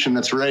inflation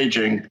that's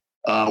raging,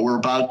 we're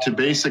about to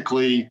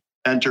basically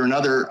enter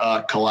another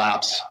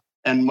collapse.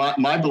 And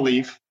my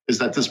belief is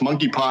that this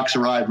monkeypox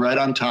arrived right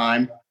on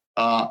time.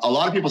 A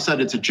lot of people said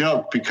it's a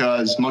joke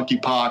because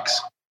monkeypox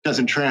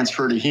doesn't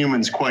transfer to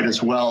humans quite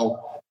as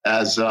well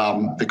as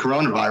the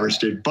coronavirus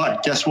did.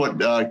 But guess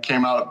what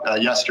came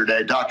out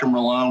yesterday? Dr.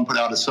 Malone put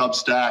out a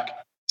Substack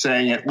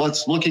saying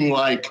it's looking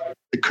like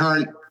the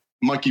current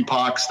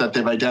monkeypox that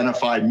they've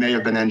identified may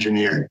have been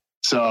engineered.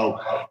 So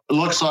it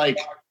looks like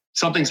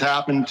something's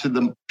happened to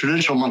the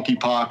traditional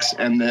monkeypox,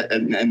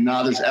 and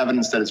now there's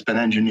evidence that it's been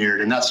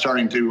engineered, and that's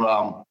starting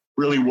to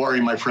really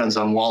worry my friends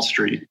on Wall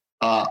Street.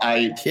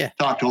 I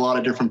talked to a lot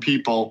of different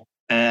people,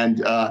 and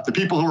the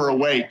people who are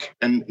awake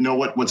and know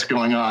what's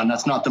going on,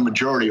 that's not the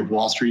majority of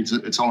Wall Street,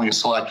 it's only a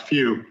select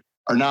few,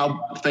 are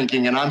now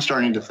thinking, and I'm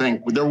starting to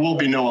think, there will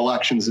be no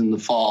elections in the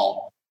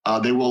fall.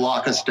 They will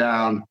lock us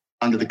down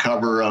under the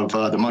cover of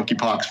the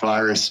monkeypox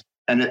virus.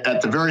 And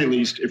at the very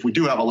least, if we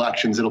do have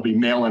elections, it'll be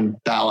mail-in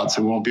ballots,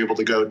 and we won't be able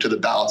to go to the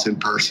ballots in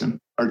person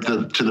or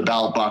to the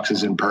ballot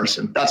boxes in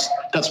person.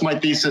 That's my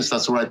thesis.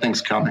 That's what I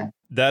think's coming.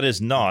 That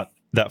is not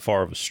that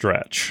far of a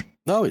stretch.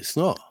 No, it's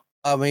not.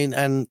 I mean,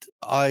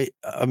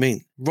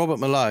 Robert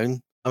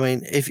Malone. I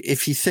mean,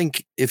 if you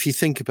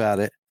think about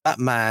it, that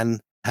man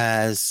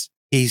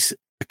he's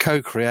a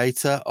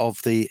co-creator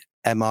of the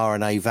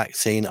mRNA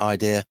vaccine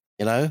idea.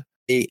 You know,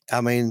 he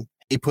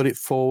put it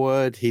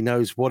forward. He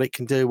knows what it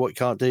can do, what it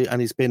can't do, and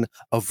he's been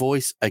a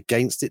voice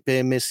against it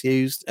being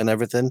misused and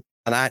everything.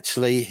 And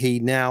actually, he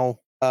now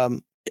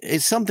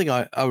it's something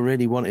I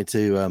really wanted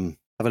to have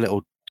a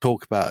little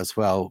talk about as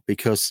well,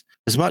 because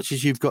as much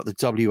as you've got the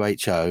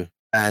WHO,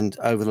 and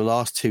over the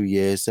last 2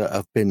 years, there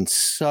have been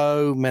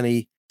so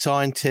many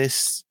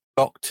scientists,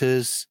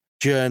 doctors,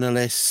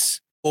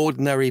 journalists,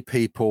 ordinary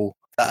people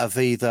that have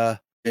either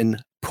been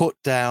put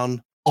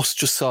down,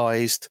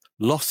 ostracized,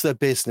 lost their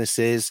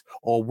businesses,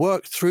 or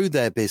worked through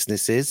their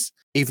businesses.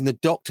 Even the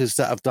doctors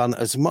that have done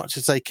as much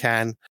as they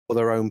can for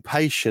their own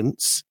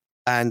patients,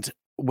 and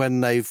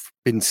when they've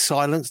been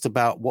silenced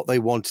about what they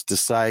wanted to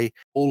say,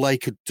 all they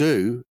could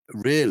do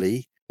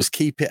really was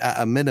keep it at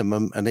a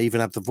minimum, and even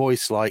have the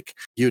voice like,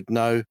 you'd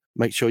know,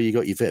 make sure you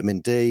got your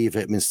vitamin D, your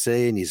vitamin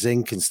C, and your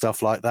zinc and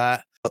stuff like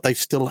that. But they've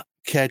still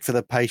cared for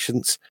their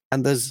patients.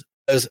 And there's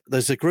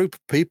a group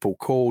of people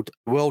called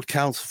World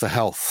Council for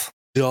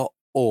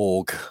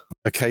Health.org.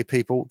 Okay,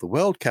 people, the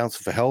World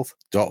Council for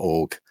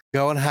Health.org.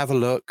 Go and have a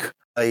look.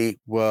 They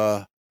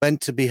were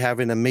meant to be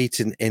having a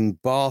meeting in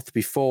Bath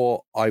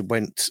before I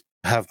went to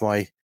have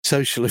my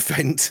social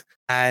event,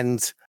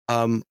 and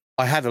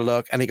I had a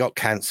look and it got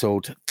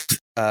cancelled.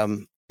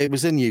 It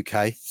was in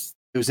UK.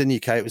 It was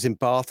in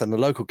Bath, and the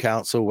local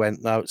council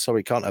went, no,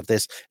 sorry, can't have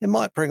this. It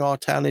might bring our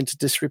town into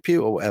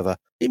disrepute or whatever. What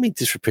do you mean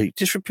disrepute?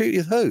 Disrepute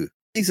with who?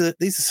 These are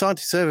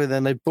scientists over there,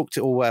 and they booked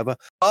it or whatever.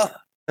 But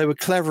they were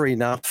clever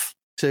enough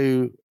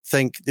to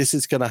think this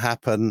is going to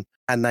happen.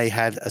 And they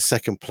had a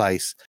second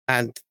place,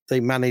 and they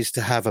managed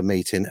to have a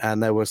meeting,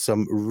 and there were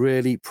some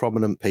really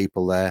prominent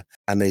people there,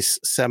 and this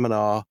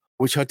seminar,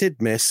 which I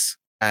did miss.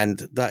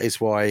 And that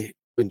is why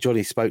when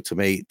Johnny spoke to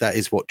me, that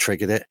is what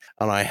triggered it.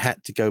 And I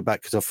had to go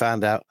back because I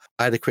found out,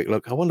 I had a quick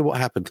look. I wonder what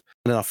happened.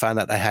 And then I found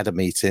out they had a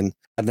meeting,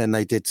 and then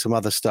they did some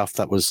other stuff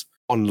that was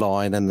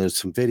online, and there's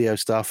some video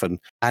stuff,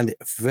 and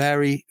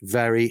very,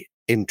 very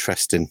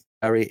interesting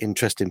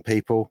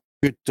people,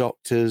 good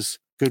doctors,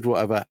 good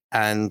whatever.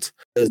 And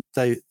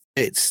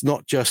it's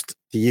not just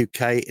the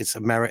UK, it's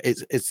America,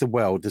 it's the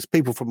world. There's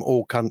people from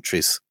all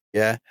countries,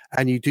 yeah?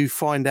 And you do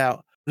find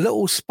out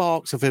little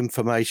sparks of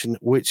information,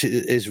 which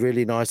is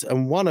really nice.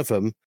 And one of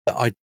them that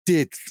I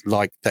did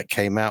like that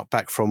came out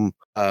back from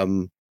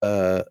one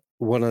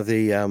of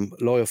the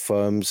lawyer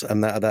firms,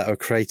 and that are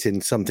creating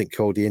something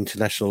called the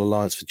International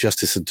Alliance for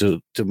Justice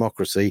and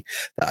Democracy,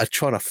 that are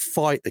trying to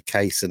fight the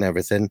case and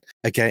everything.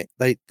 Again,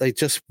 they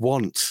just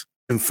want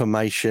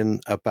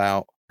information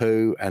about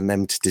who, and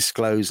them to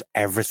disclose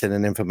everything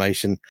and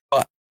information.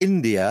 But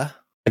India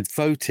had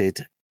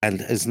voted and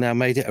has now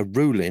made it a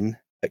ruling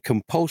that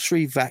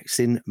compulsory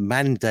vaccine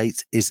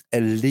mandate is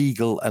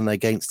illegal and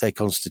against their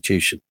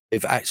constitution.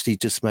 They've actually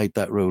just made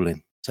that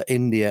ruling. So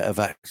India have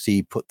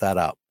actually put that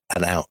up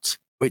and out,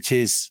 which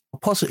is a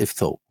positive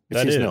thought,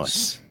 which is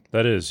nice.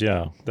 That is,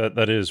 yeah.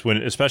 That is,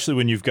 especially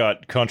when you've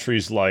got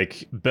countries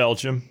like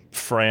Belgium,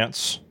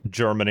 France,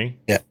 Germany,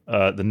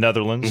 the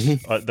Netherlands.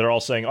 Mm-hmm. They're all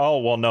saying, "Oh,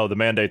 well, no, the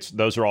mandates;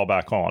 those are all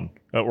back on.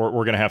 We're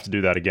going to have to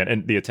do that again."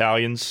 And the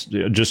Italians,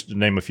 just to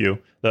name a few,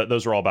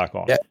 those are all back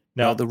on. Yeah.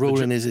 Now the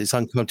ruling is it's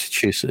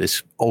unconstitutional.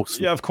 It's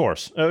awesome. Yeah, of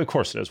course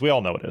it is. We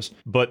all know it is.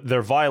 But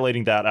they're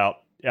violating that out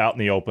in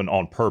the open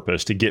on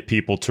purpose to get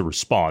people to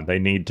respond. They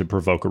need to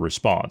provoke a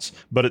response.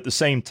 But at the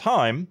same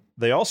time,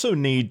 they also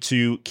need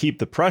to keep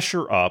the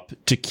pressure up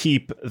to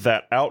keep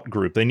that out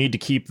group. They need to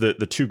keep the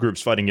two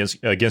groups fighting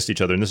against each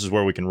other. And this is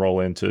where we can roll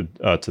into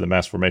to the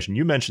mass formation.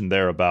 You mentioned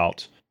there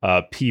about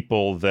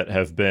people that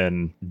have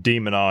been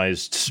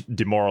demonized,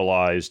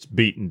 demoralized,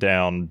 beaten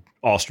down,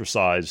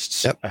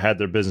 ostracized, had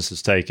their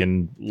businesses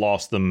taken,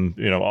 lost them,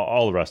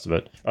 all the rest of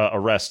it,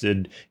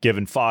 arrested,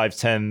 given 5,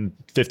 10,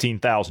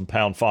 15,000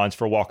 pound fines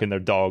for walking their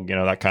dog,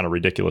 that kind of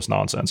ridiculous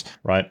nonsense,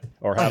 right?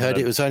 Or I heard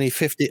it was only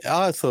 50.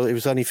 I thought it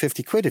was only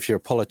 50 quid if you're a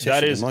politician.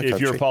 That is,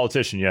 if you're a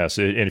politician, yes.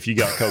 And if you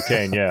got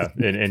cocaine, yeah.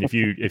 And if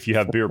you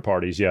have beer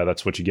parties, yeah,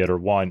 that's what you get, or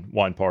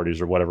wine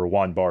parties or whatever,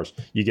 wine bars,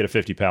 you get a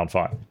 50-pound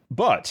fine.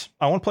 But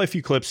I want to play a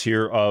few clips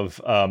here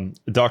of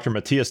Dr.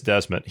 Matthias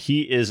Desmet.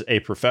 He is a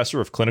professor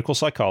of clinical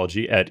psychology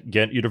at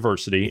Ghent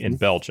University in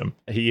Belgium.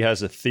 He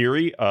has a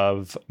theory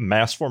of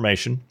mass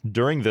formation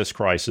during this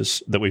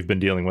crisis that we've been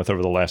dealing with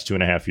over the last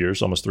 2.5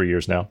 years, almost 3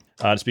 years now.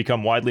 It's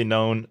become widely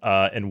known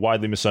and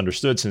widely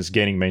misunderstood since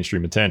gaining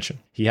mainstream attention.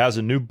 He has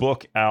a new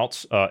book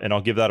out, and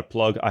I'll give that a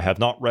plug. I have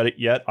not read it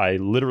yet. I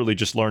literally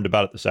just learned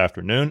about it this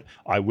afternoon.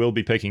 I will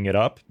be picking it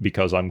up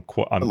because I'm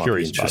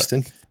curious about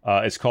it.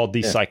 It's called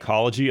The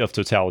Psychology of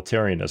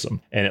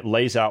Totalitarianism, and it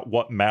lays out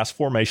what mass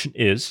formation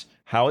is,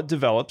 how it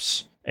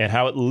develops, and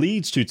how it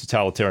leads to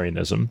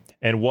totalitarianism,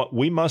 and what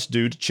we must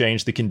do to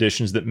change the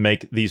conditions that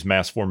make these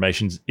mass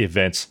formations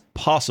events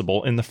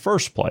possible in the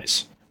first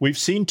place. We've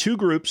seen two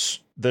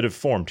groups that have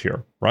formed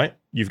here, right?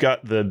 You've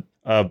got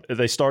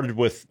they started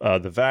with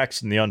the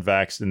vaxxed and the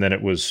unvaxxed, and then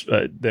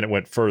it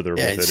went further.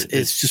 Yeah, with it.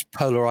 It's just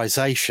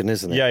polarization,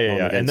 isn't it?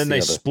 Yeah. And then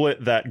they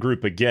split that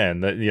group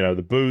again.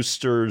 The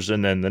boosters,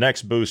 and then the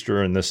next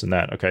booster, and this and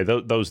that. Okay,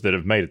 those that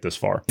have made it this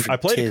far. I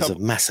played Tears of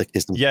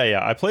masochism.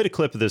 Yeah. I played a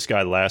clip of this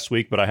guy last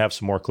week, but I have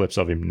some more clips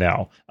of him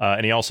now.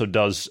 And he also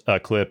does a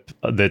clip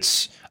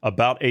that's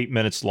about 8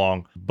 minutes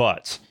long,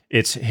 but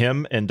it's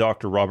him and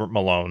Dr. Robert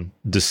Malone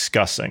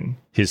discussing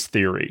his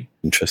theory.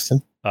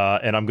 Interesting.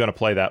 And I'm going to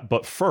play that.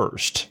 But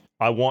first,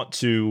 I want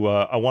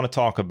to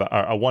talk about.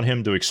 I want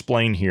him to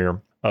explain here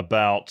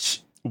about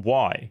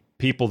why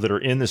people that are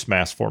in this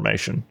mass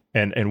formation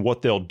and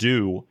what they'll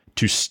do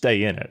to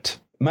stay in it.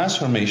 Mass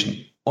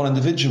formation on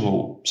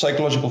individual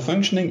psychological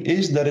functioning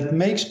is that it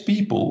makes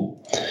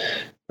people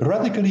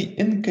radically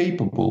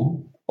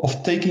incapable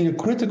of taking a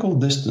critical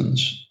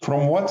distance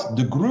from what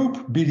the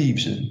group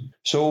believes in.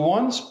 So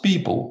once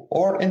people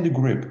are in the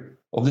grip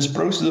of this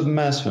process of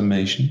mass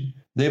formation,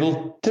 they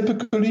will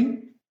typically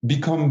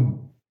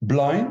become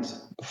blind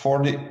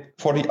for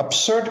the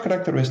absurd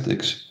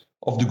characteristics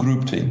of the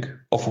groupthink,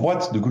 of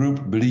what the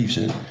group believes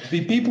in.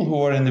 The people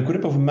who are in the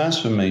grip of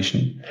mass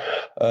formation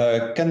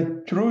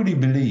can truly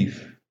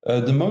believe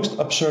the most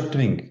absurd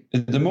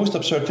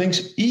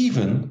things,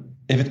 even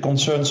if it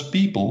concerns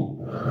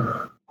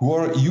people who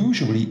are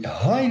usually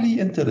highly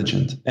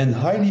intelligent and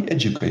highly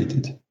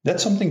educated.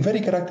 That's something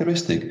very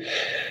characteristic.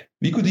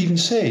 We could even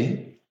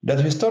say that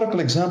historical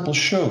examples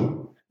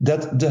show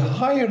that the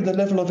higher the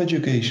level of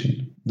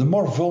education, the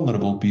more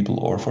vulnerable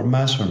people are for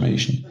mass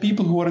formation.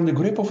 People who are in the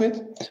grip of it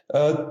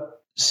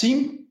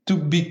seem to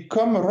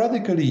become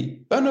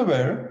radically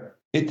unaware.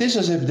 It is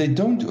as if they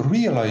don't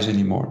realize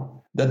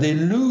anymore that they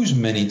lose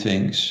many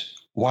things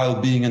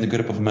while being in the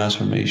grip of mass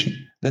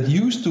formation. that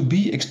used to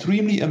be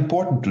extremely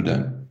important to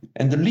them.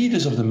 And the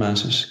leaders of the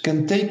masses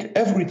can take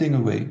everything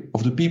away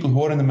of the people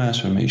who are in the mass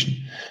formation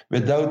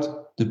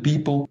without the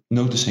people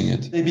noticing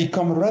it. They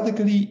become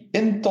radically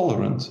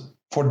intolerant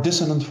for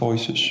dissonant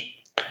voices.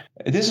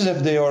 It is as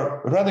if they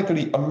are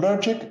radically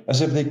allergic, as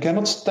if they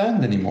cannot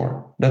stand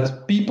anymore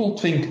that people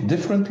think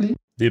differently.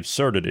 The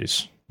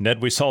absurdities.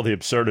 Ned, we saw the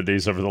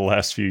absurdities over the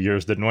last few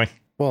years, didn't we?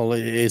 Well,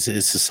 it's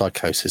a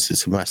psychosis.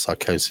 It's a mass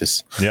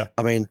psychosis. Yeah.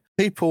 I mean,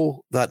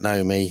 people that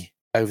know me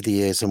over the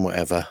years and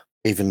whatever,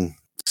 even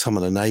some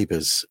of the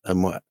neighbours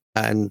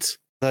and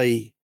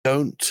they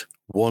don't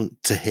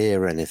want to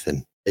hear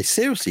anything. They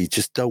seriously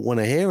just don't want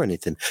to hear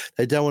anything.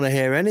 They don't want to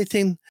hear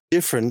anything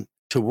different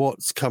to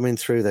what's coming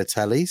through their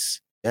tellies.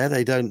 Yeah,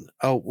 they don't.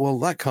 Oh, well,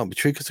 that can't be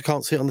true because I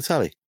can't see it on the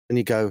telly. And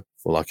you go,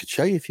 well, I could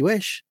show you if you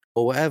wish,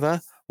 or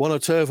whatever. One or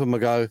two of them will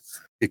go,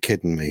 you're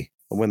kidding me.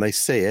 And when they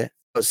see it,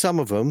 but some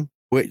of them,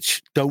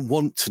 which don't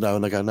want to know,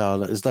 and they go, no,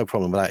 there's no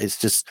problem with that. It's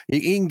just, you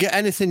can get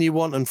anything you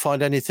want and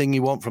find anything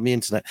you want from the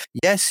internet.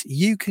 Yes,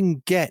 you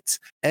can get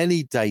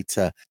any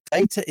data.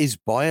 Data is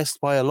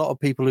biased by a lot of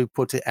people who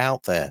put it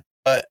out there.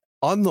 But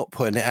I'm not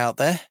putting it out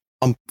there.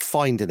 I'm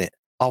finding it.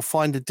 I'll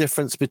find a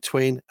difference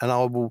between, and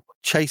I will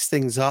chase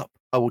things up.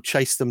 I will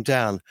chase them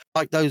down.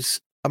 Like those,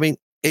 I mean,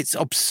 it's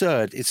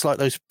absurd. It's like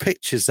those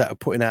pictures that are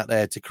putting out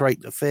there to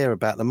create the fear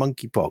about the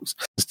monkeypox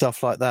and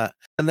stuff like that.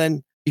 And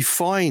then you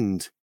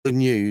find the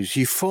news,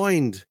 you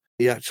find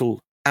the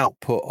actual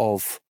output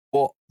of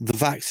what the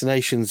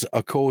vaccinations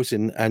are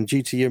causing, and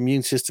due to your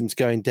immune systems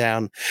going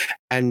down,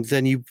 and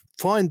then you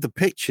find the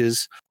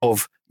pictures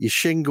of your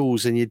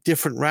shingles and your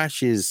different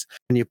rashes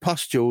and your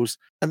pustules,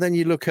 and then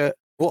you look at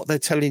what they're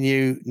telling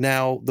you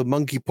now the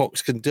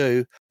monkeypox can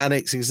do, and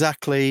it's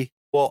exactly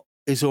what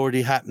is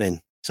already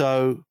happening.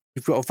 So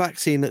you've got a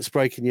vaccine that's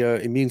breaking your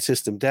immune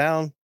system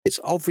down. It's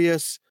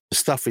obvious. The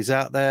stuff is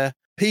out there.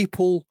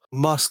 People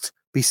must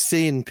be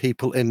seeing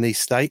people in these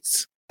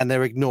states, and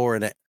they're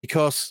ignoring it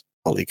because,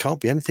 well, it can't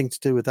be anything to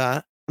do with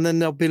that. And then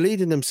they'll be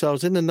leading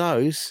themselves in the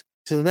nose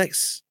to the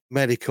next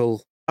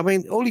medical. I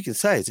mean, all you can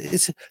say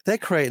is they're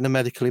creating a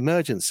medical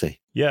emergency.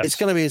 Yes. It's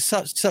going to be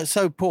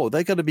so poor.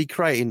 They're going to be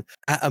creating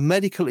a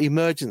medical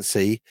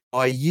emergency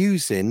by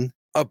abusing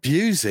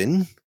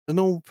the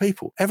normal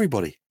people,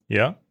 everybody.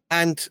 Yeah.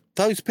 And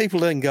those people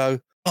then go,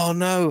 oh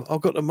no,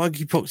 I've got the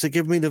monkeypox. They're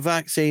giving me the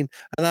vaccine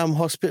and I'm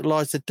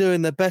hospitalized. They're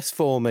doing their best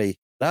for me.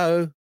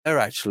 No, they're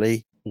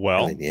actually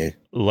killing you.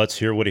 Let's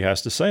hear what he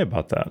has to say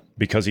about that,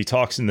 because he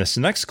talks in this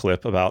next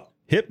clip about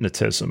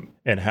hypnotism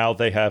and how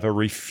they have a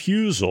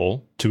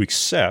refusal to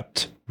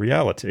accept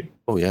reality.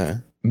 Oh, yeah.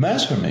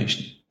 Mass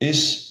formation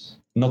is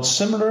not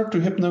similar to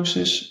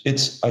hypnosis.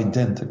 It's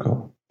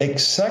identical.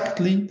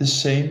 Exactly the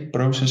same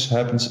process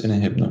happens in a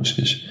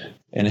hypnosis.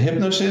 In a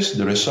hypnosis,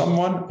 there is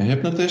someone, a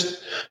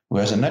hypnotist, who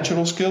has a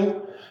natural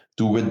skill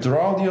to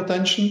withdraw the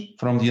attention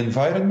from the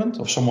environment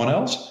of someone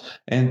else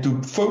and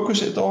to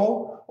focus it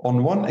all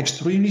on one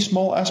extremely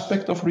small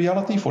aspect of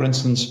reality, for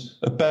instance,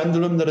 a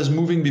pendulum that is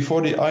moving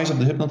before the eyes of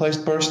the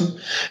hypnotized person.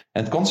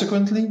 And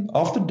consequently,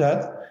 after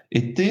that,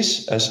 it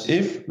is as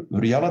if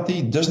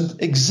reality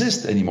doesn't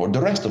exist anymore,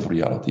 the rest of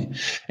reality.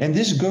 And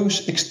this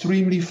goes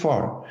extremely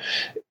far.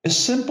 A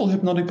simple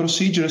hypnotic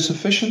procedure is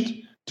sufficient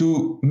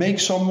to make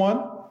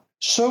someone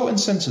so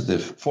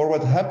insensitive for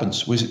what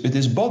happens with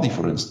his body,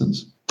 for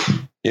instance,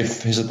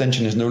 if his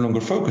attention is no longer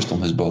focused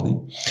on his body,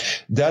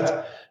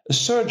 that a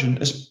surgeon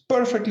is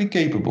perfectly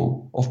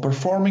capable of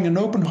performing an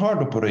open heart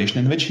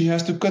operation in which he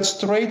has to cut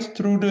straight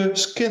through the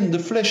skin, the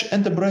flesh,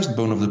 and the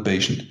breastbone of the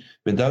patient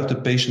without the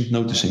patient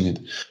noticing it.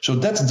 So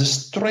that's the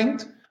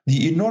strength,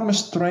 the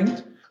enormous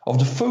strength of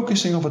the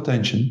focusing of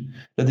attention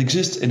that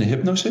exists in a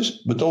hypnosis,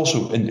 but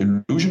also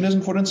in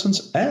illusionism, for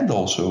instance, and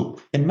also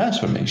in mass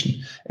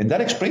formation. And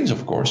that explains,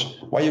 of course,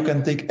 why you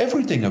can take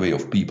everything away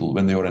of people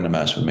when they are in a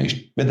mass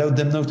formation without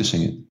them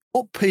noticing it.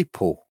 What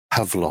people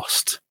have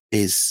lost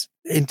is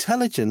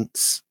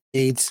intelligence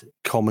needs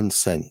common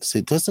sense.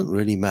 It doesn't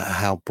really matter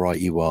how bright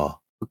you are.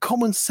 But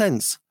common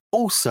sense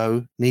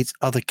also needs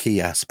other key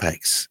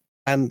aspects.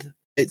 And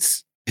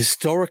it's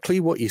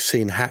historically what you've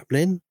seen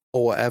happening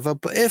or whatever.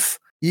 But if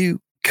you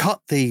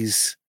cut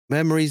these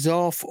memories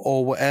off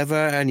or whatever,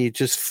 and you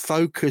just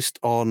focused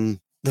on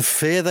the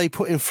fear they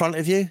put in front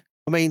of you.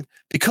 I mean,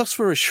 because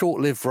we're a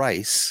short-lived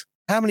race,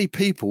 how many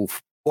people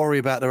worry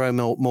about their own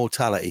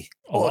mortality?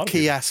 What a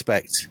key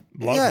aspect.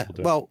 Yeah,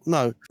 well,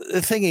 no.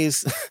 The thing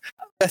is,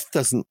 death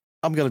doesn't,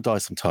 I'm going to die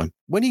sometime.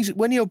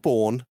 When you're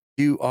born,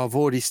 you have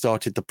already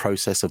started the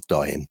process of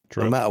dying.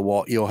 True. No matter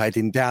what, you're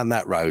heading down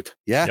that road.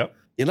 Yeah? Yep.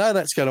 You know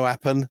that's going to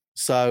happen.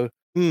 So,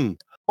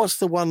 what's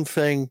the one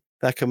thing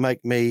that can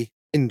make me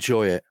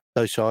enjoy it?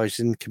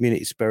 Socialising,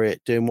 community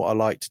spirit, doing what I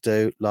like to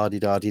do,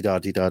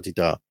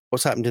 la-di-da-di-da-di-da-di-da.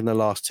 What's happened in the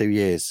last 2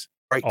 years?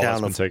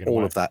 Breakdown of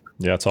all of that.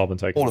 Yeah, it's all been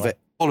taken away.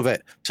 All of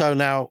it. So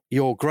now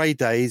your grey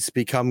days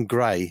become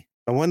grey.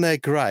 And when they're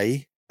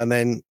grey, and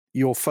then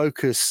your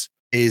focus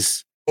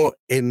is put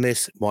in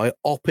this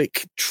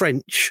myopic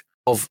trench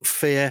of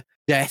fear,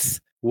 death,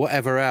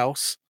 whatever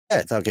else,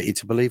 yeah, they'll get you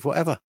to believe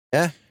whatever.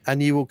 Yeah.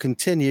 And you will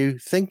continue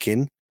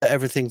thinking that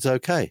everything's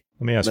okay.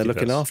 Let me ask you they're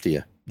looking this. after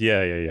you.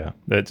 Yeah.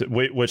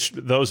 Which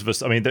those of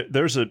us, I mean,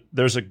 there's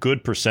a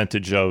good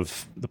percentage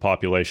of the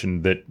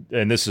population that,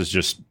 and this is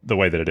just the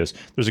way that it is.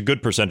 There's a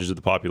good percentage of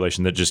the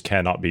population that just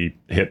cannot be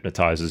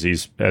hypnotized, as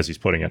he's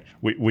putting it.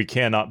 We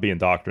cannot be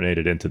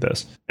indoctrinated into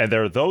this, and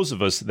there are those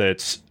of us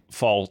that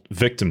fall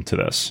victim to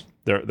this.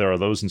 There are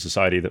those in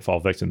society that fall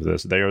victim to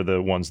this. They are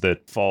the ones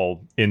that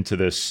fall into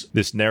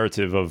this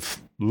narrative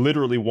of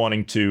literally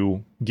wanting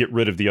to get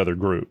rid of the other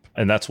group.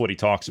 And that's what he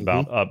talks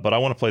about. But I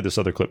want to play this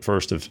other clip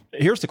first.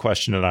 Here's the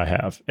question that I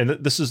have. And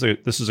this is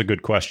a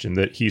good question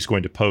that he's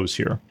going to pose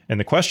here. And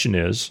the question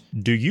is,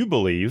 do you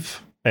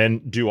believe,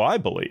 and do I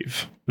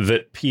believe,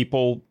 that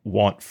people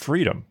want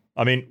freedom?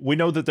 I mean, we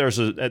know that there's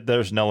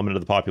an element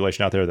of the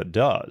population out there that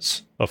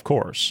does, of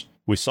course.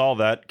 We saw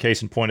that,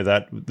 case in point of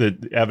that,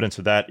 the evidence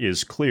of that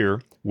is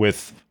clear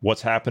with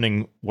what's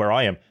happening where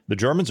I am. The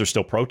Germans are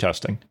still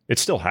protesting.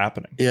 It's still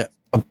happening. Yeah.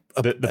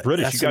 The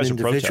British, you guys are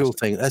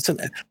protesting.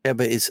 Thing.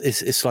 But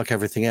it's like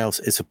everything else.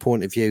 It's a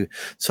point of view.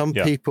 Some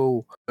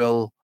people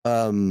will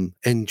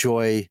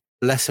enjoy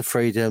lesser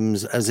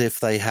freedoms as if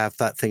they have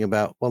that thing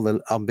about, well,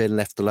 I'm being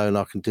left alone,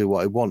 I can do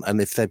what I want. And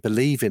if they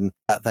believe in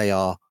that they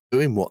are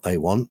doing what they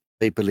want,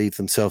 they believe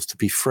themselves to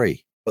be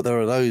free. But there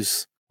are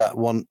those that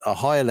want a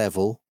higher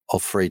level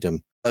of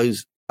freedom.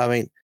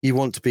 You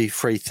want to be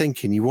free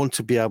thinking. You want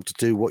to be able to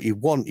do what you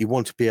want. You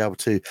want to be able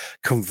to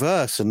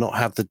converse and not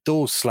have the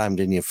doors slammed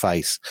in your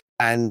face.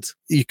 And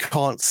you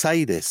can't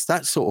say this,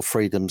 that sort of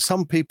freedom.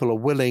 Some people are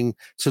willing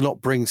to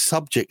not bring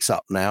subjects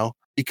up now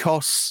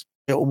because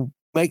it will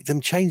make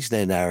them change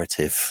their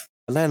narrative.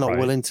 And they're not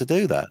willing to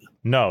do that.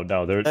 No,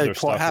 they're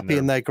quite happy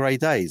in their grey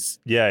days.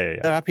 Yeah.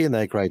 They're happy in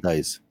their grey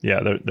days.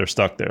 Yeah, they're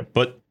stuck there.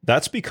 But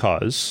that's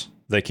because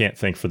they can't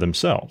think for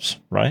themselves,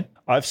 right?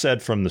 I've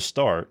said from the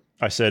start,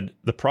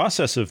 the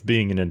process of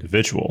being an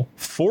individual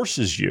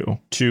forces you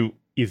to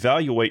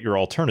evaluate your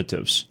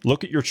alternatives.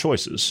 Look at your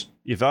choices.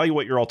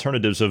 Evaluate your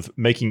alternatives of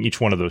making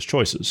each one of those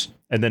choices,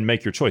 and then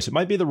make your choice. It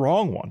might be the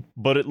wrong one,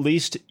 but at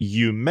least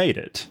you made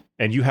it,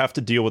 and you have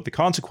to deal with the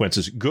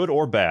consequences, good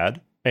or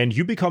bad, and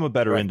you become a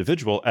better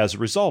individual as a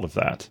result of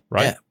that,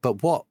 right? Yeah,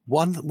 but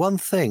one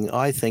thing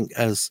I think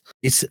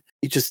you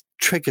just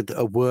triggered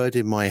a word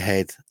in my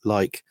head,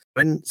 like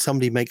when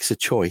somebody makes a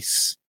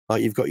choice,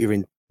 like you've got your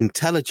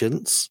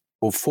intelligence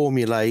will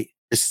formulate,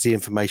 this is the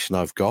information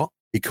I've got.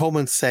 Your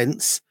common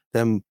sense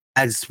then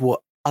adds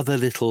what other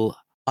little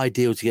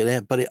ideal to get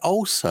there, but it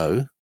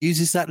also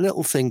uses that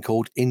little thing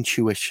called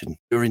intuition,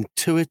 your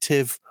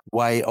intuitive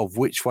way of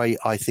which way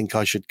I think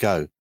I should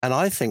go. And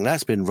I think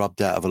that's been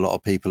rubbed out of a lot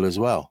of people as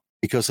well,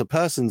 because a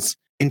person's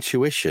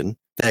intuition,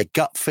 their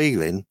gut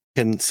feeling,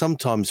 can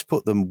sometimes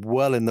put them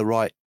well in the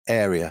right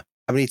area.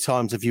 How many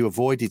times have you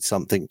avoided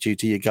something due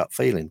to your gut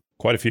feeling?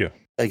 Quite a few.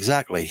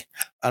 Exactly.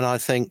 And I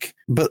think,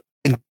 but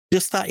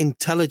just that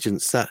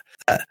intelligence that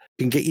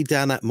can get you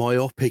down that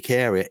myopic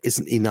area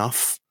isn't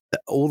enough.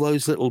 All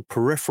those little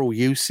peripheral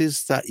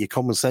uses that your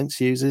common sense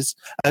uses,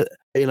 and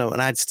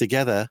adds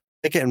together,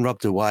 they're getting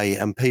rubbed away,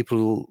 and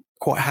people are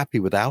quite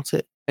happy without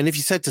it. And if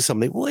you said to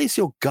somebody, what is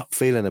your gut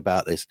feeling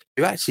about this?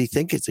 Do you actually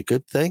think it's a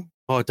good thing?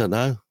 Oh, I don't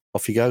know.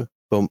 Off you go.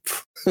 Bump.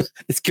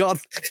 It's gone.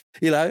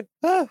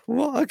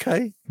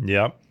 Okay.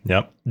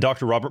 Yep.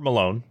 Dr. Robert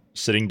Malone,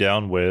 sitting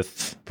down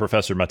with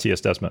Professor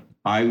Matthias Desmet.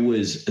 I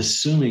was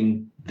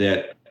assuming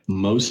that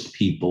most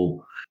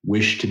people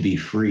wish to be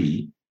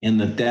free, and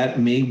that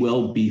may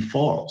well be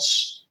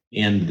false,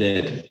 and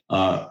that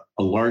a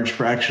large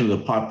fraction of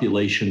the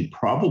population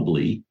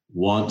probably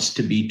wants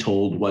to be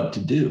told what to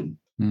do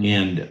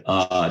and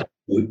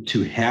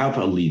to have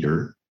a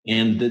leader,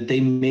 and that they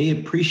may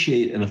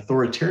appreciate an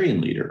authoritarian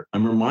leader.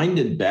 I'm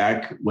reminded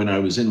back when I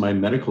was in my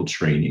medical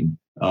training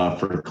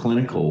for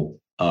clinical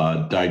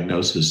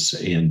diagnosis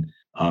and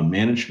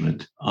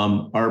management,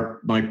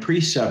 my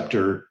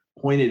preceptor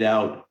pointed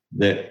out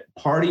that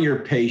part of your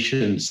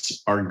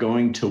patients are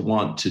going to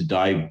want to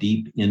dive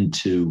deep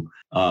into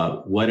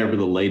whatever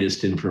the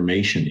latest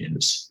information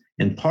is.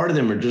 And part of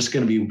them are just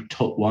going to be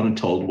told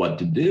what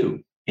to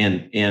do.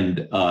 And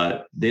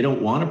they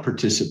don't want to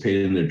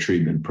participate in their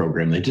treatment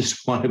program. They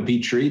just want to be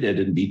treated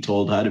and be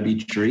told how to be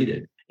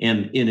treated.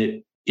 And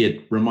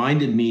it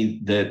reminded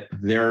me that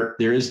there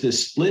is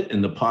this split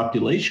in the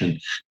population.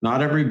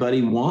 Not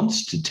everybody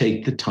wants to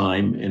take the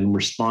time and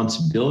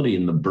responsibility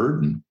and the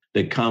burden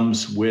that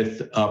comes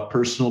with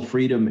personal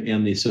freedom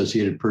and the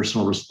associated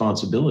personal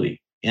responsibility.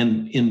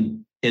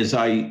 And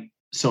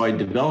so I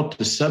developed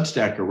a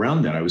Substack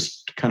around that. I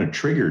was kind of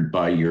triggered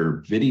by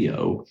your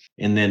video,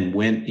 and then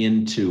went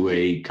into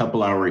a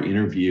couple-hour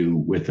interview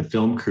with the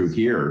film crew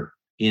here,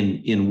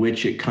 in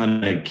which it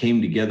kind of came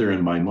together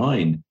in my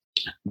mind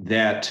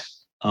that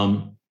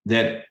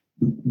there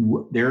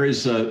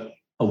is a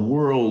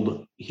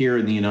world here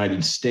in the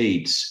United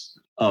States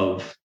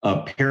of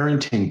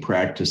parenting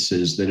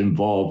practices that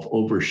involve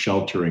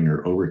over-sheltering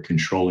or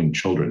over-controlling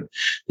children.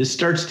 This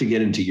starts to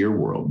get into your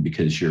world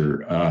because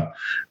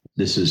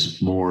this is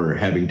more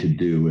having to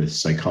do with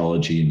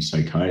psychology and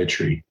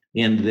psychiatry.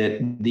 And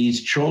that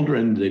these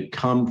children that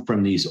come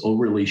from these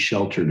overly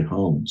sheltered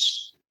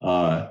homes,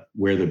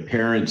 where the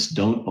parents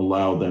don't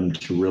allow them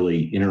to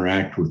really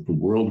interact with the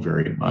world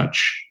very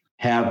much,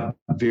 have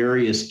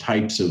various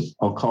types of,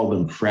 I'll call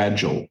them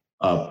fragile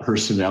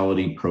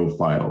personality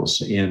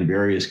profiles and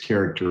various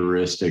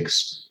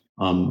characteristics,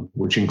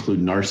 which include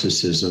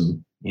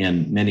narcissism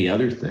and many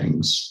other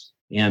things.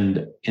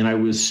 And I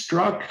was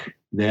struck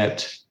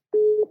that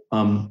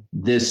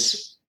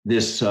this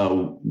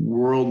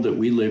world that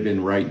we live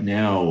in right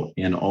now,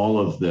 and all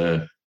of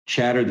the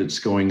chatter that's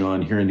going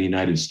on here in the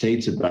United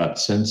States about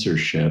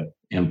censorship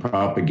and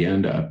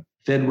propaganda,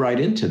 fed right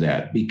into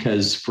that,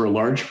 because for a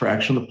large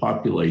fraction of the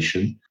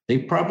population, they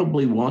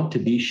probably want to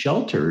be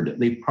sheltered.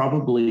 They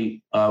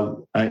probably,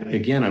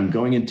 again, I'm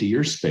going into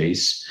your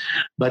space,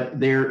 but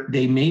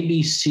they may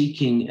be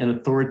seeking an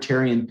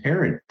authoritarian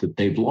parent that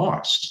they've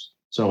lost.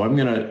 So I'm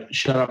going to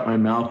shut up my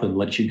mouth and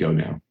let you go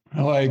now.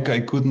 Oh, I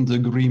couldn't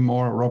agree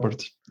more,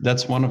 Robert.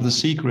 That's one of the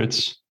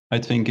secrets, I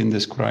think, in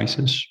this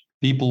crisis.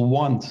 People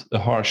want a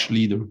harsh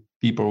leader.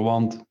 People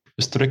want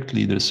a strict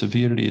leader, a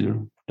severe leader.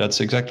 That's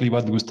exactly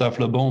what Gustave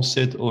Le Bon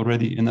said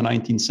already in the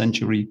 19th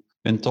century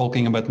when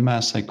talking about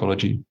mass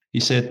psychology. He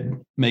said,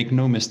 make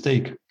no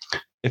mistake,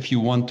 if you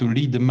want to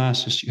lead the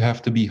masses, you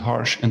have to be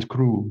harsh and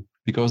cruel,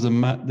 because the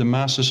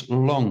masses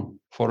long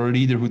for a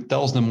leader who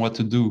tells them what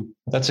to do.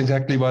 That's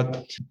exactly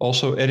what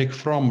also Erich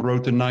Fromm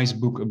wrote a nice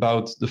book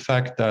about, the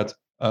fact that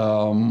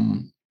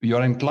we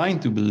are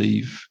inclined to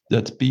believe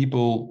that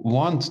people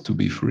want to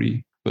be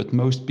free, but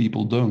most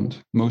people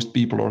don't. Most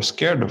people are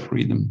scared of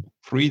freedom.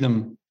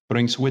 Freedom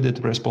brings with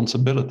it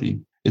responsibility.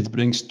 It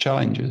brings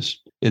challenges.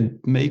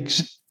 It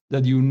makes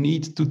that you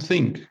need to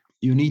think.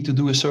 You need to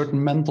do a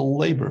certain mental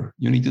labor.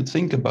 You need to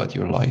think about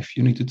your life.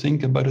 You need to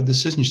think about the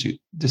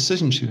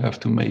decisions you have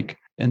to make.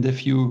 And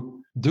if you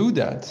do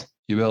that,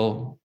 you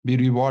will be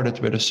rewarded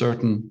with a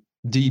certain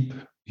deep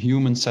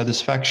human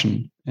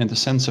satisfaction and a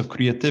sense of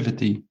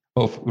creativity,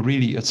 of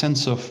really a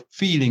sense of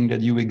feeling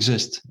that you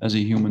exist as a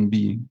human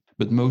being.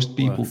 But most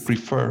people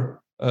prefer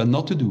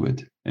not to do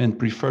it and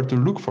prefer to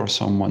look for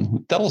someone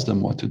who tells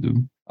them what to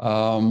do.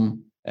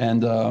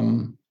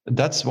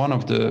 That's one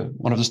of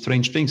the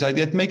strange things.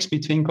 It makes me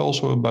think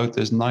also about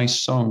this nice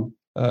song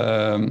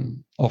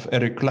of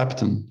Eric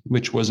Clapton,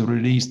 which was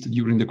released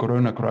during the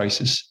Corona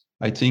crisis.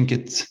 I think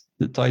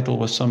the title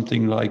was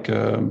something like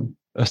a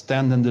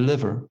Stand and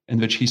Deliver, in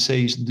which he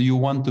says, do you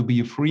want to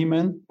be a free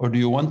man or do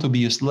you want to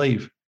be a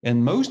slave?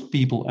 And most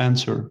people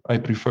answer, I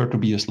prefer to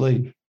be a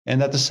slave.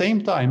 And at the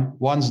same time,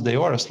 once they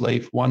are a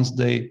slave, once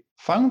they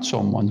found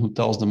someone who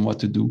tells them what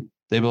to do,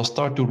 they will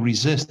start to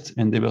resist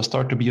and they will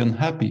start to be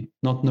unhappy,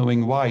 not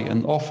knowing why.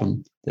 And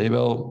often they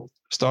will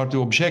start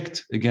to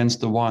object against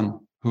the one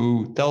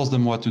who tells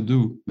them what to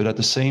do. But at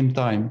the same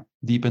time,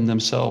 deep in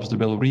themselves, they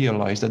will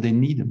realize that they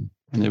need him.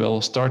 And they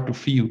will start to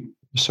feel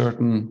a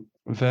certain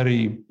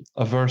very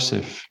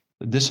aversive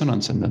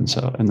dissonance in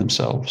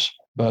themselves.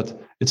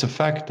 But it's a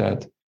fact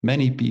that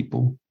many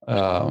people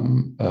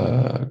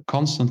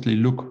constantly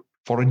look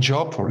for a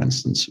job, for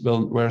instance,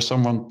 where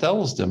someone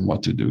tells them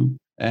what to do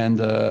and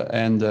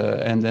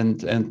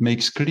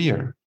makes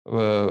clear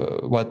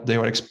what they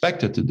are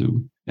expected to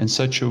do in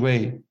such a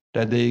way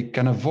that they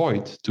can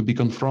avoid to be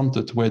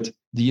confronted with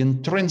the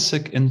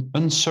intrinsic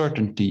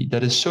uncertainty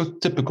that is so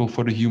typical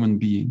for the human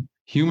being.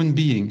 Human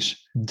beings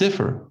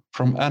differ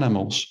from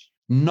animals,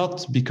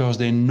 not because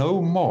they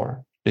know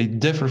more. They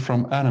differ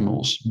from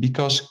animals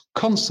because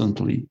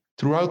constantly,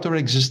 throughout their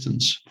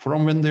existence,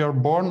 from when they are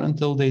born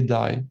until they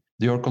die,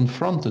 they are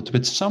confronted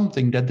with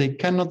something that they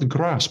cannot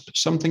grasp,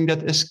 something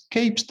that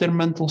escapes their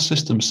mental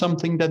system,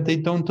 something that they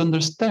don't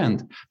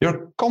understand. They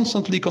are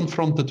constantly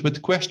confronted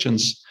with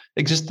questions,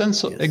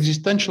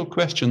 existential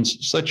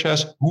questions, such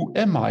as, who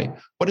am I?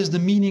 What is the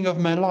meaning of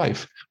my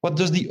life? What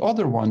does the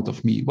other want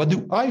of me? What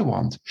do I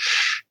want?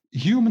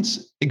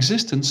 Humans'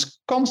 existence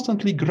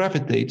constantly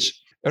gravitates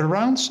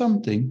around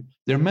something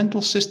their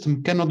mental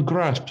system cannot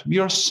grasp. We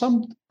are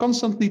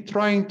constantly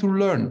trying to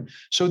learn.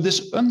 So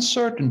this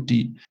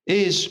uncertainty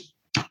is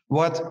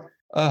what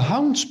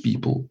hounds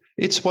people.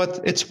 It's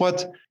what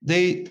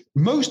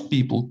most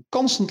people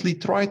constantly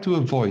try to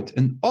avoid,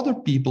 and other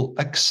people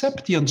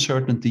accept the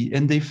uncertainty,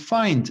 and they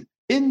find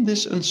in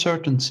this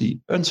uncertainty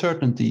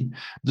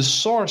the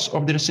source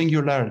of their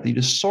singularity,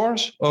 the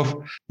source of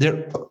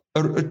their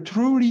a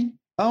truly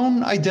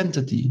own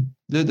identity,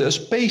 the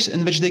space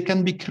in which they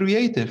can be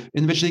creative,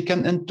 in which they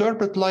can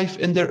interpret life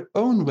in their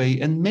own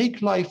way and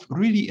make life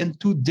really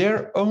into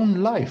their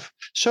own life.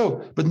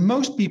 So, but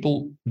most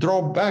people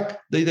draw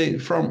back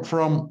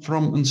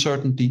from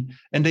uncertainty,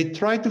 and they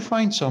try to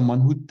find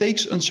someone who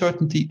takes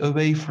uncertainty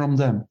away from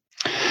them.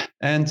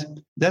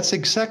 And that's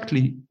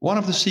exactly one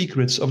of the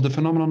secrets of the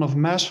phenomenon of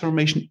mass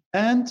formation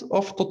and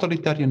of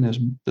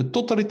totalitarianism. The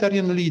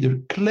totalitarian leader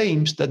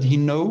claims that he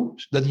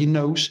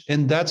knows,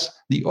 and that's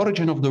the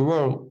origin of the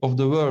word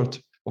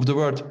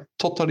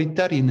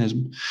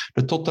totalitarianism.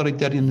 The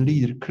totalitarian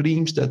leader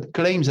claims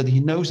that he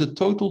knows the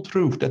total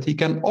truth, that he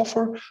can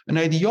offer an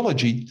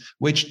ideology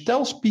which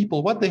tells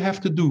people what they have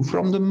to do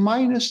from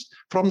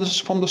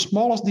the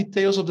smallest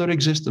details of their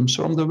existence,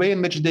 from the way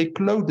in which they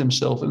clothe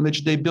themselves, in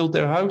which they build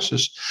their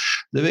houses,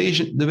 the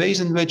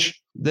ways in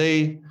which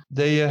they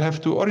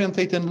have to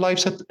orientate in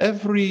lives at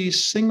every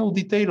single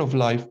detail of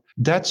life.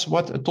 That's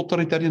what a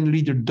totalitarian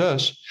leader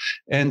does.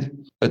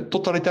 And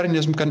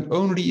totalitarianism can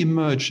only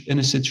emerge in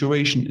a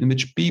situation in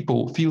which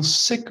people feel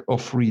sick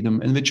of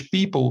freedom, in which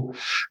people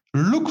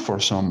look for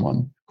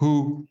someone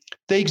who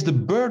takes the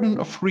burden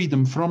of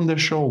freedom from their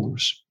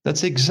shoulders.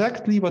 That's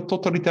exactly what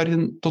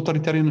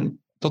totalitarianism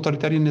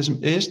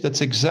is. That's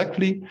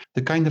exactly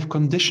the kind of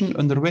condition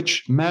under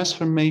which mass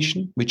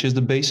formation, which is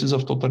the basis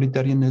of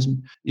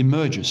totalitarianism,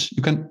 emerges.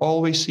 You can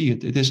always see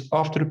it. It is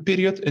after a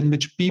period in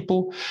which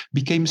people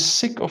became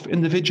sick of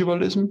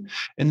individualism,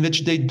 in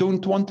which they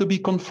don't want to be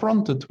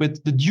confronted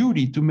with the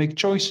duty to make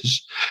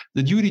choices,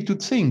 the duty to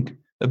think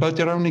about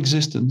their own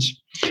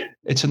existence.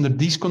 It's under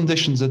these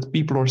conditions that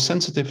people are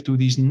sensitive to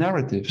these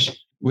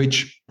narratives,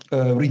 which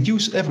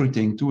reduce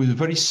everything to a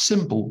very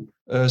simple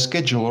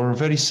schedule or a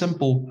very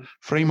simple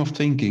frame of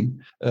thinking,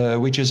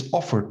 which is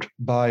offered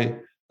by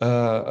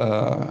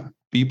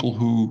people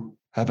who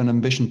have an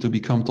ambition to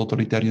become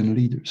totalitarian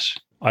leaders.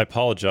 I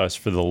apologize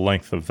for the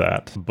length of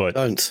that, but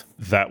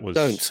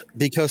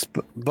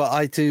but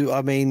I do.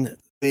 I mean,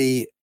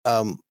 the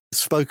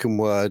spoken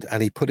word,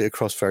 and he put it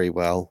across very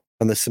well.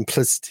 And the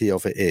simplicity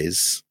of it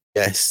is,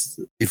 yes,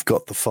 you've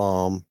got the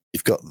farm,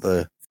 you've got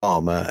the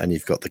farmer, and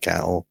you've got the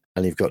cattle,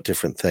 and you've got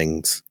different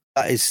things.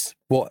 That is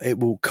what it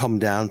will come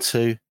down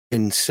to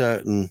in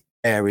certain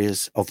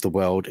areas of the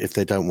world if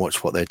they don't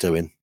watch what they're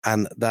doing.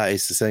 And that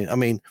is the thing. I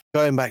mean,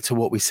 going back to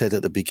what we said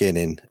at the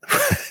beginning,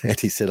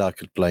 Eddie said I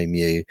could blame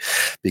you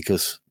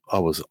because I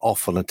was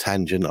off on a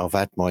tangent. I've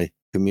had my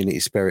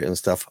community spirit and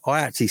stuff. I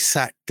actually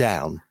sat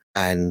down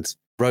and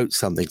wrote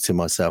something to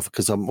myself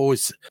because I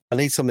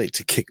need something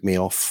to kick me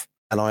off.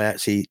 And I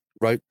actually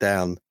wrote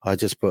down, I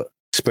just put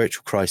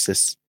spiritual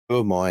crisis.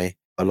 Who am I?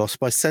 I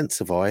lost my sense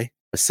of I.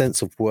 A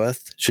sense of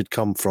worth should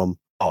come from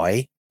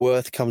I.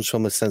 Worth comes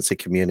from a sense of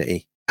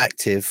community.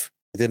 Active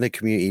within a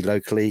community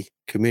locally.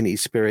 Community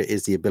spirit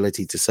is the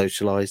ability to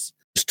socialize,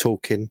 just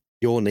talking,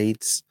 your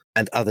needs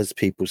and others'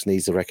 people's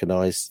needs are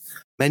recognized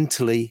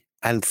mentally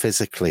and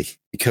physically,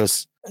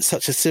 because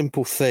such a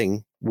simple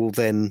thing will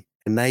then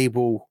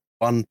enable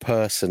one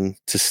person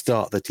to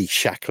start the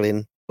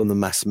deshackling from the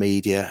mass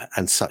media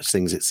and such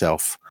things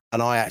itself.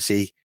 And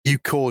you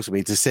caused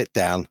me to sit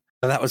down,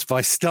 and that was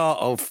my start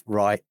of,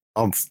 right,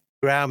 I'm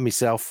ground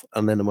myself,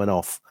 and then I went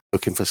off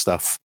looking for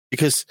stuff.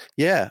 Because,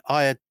 yeah,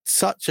 I had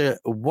such a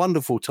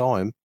wonderful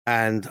time,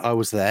 and I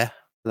was there,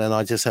 and then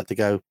I just had to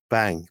go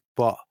bang.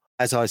 But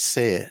as I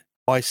see it,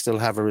 I still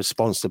have a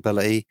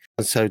responsibility,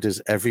 and so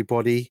does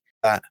everybody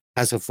that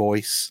has a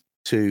voice,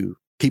 to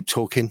keep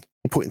talking,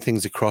 putting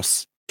things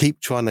across, keep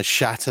trying to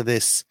shatter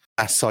this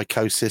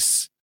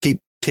psychosis, keep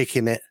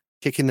kicking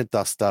the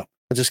dust up,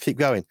 and just keep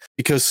going.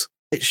 Because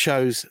it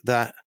shows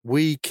that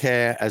we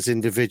care as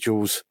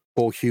individuals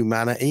for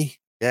humanity,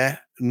 yeah,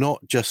 not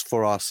just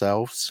for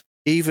ourselves.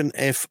 Even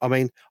if,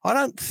 I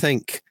don't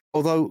think,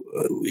 although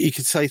you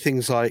could say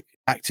things like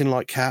acting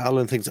like cattle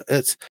and things,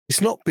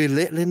 it's not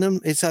belittling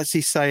them. It's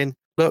actually saying,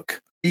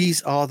 look,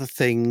 these are the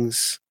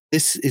things,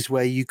 this is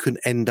where you can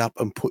end up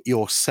and put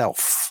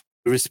yourself.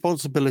 The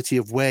responsibility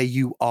of where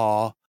you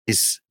are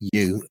is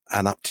you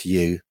and up to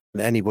you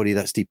and anybody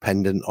that's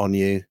dependent on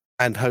you.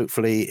 And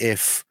hopefully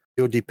if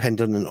you're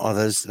dependent on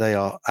others, they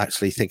are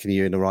actually thinking of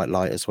you in the right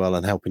light as well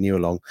and helping you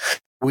along.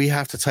 We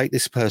have to take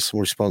this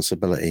personal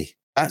responsibility.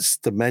 That's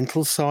the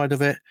mental side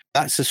of it.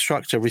 That's the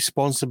structure.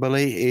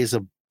 Responsibility is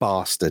a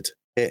bastard.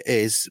 It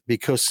is,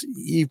 because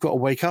you've got to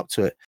wake up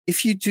to it.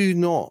 If you do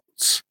not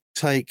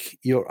take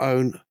your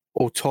own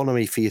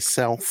autonomy for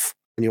yourself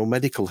and your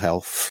medical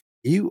health,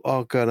 you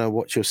are going to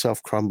watch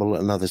yourself crumble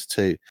and others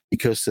too,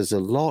 because there's a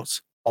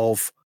lot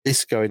of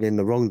this going in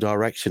the wrong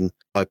direction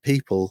by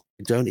people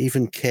who don't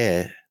even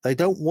care. They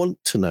don't want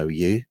to know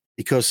you,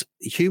 because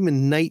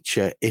human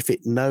nature, if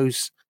it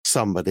knows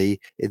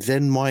somebody, it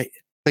then might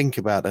think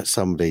about that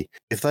somebody.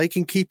 If they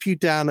can keep you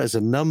down as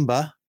a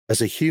number,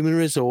 as a human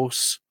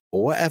resource,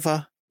 or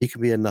whatever, you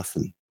can be a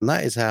nothing. And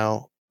that is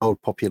how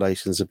old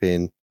populations are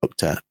being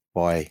looked at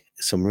by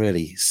some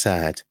really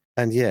sad,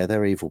 and yeah,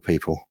 they're evil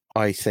people.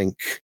 I think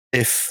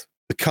if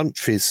the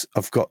countries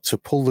have got to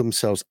pull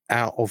themselves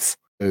out of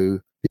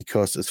WHO,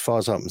 because as far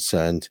as I'm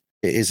concerned,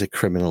 it is a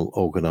criminal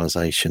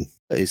organization.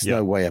 There's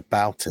no way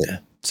about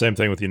it. Same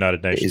thing with the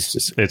United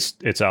Nations.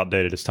 It's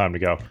outdated. It's time to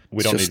go.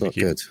 We don't need to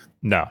keep.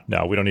 No,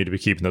 we don't need to be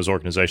keeping those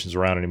organizations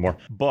around anymore.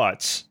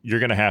 But you're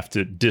going to have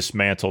to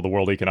dismantle the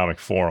World Economic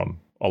Forum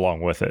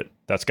along with it.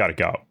 That's got to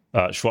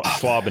go.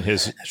 Schwab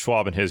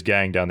and his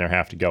gang down there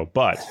have to go.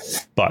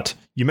 But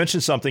you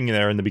mentioned something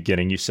there in the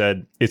beginning. You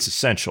said it's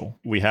essential.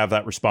 We have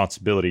that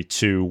responsibility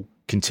to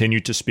continue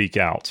to speak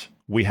out.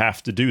 We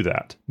have to do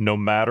that. No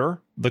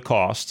matter the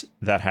cost,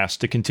 that has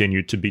to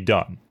continue to be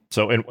done.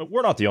 So, and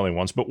we're not the only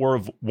ones, but we're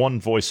one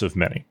voice of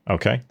many.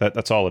 Okay,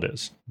 that's all it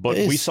is. But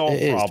we saw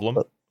a problem.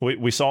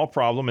 We saw a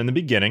problem in the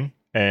beginning,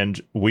 and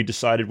we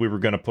decided we were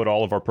going to put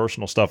all of our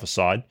personal stuff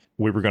aside.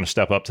 We were going to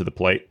step up to the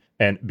plate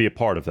and be a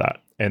part of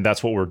that. And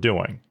that's what we're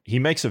doing. He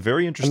makes a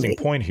very interesting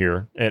point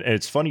here. And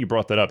it's funny you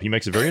brought that up. He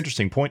makes a very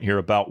interesting point here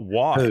about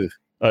why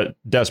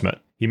Desmond.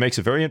 He makes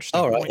a very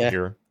interesting point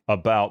here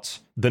about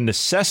the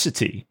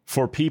necessity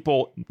for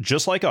people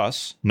just like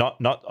us, not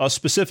us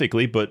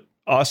specifically, but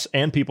us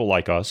and people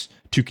like us,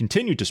 to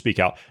continue to speak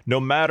out, no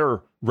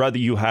matter whether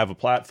you have a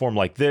platform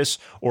like this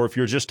or if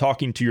you're just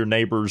talking to your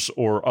neighbors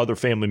or other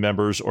family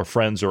members or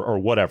friends or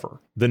whatever.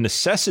 The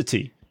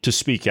necessity to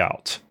speak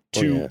out,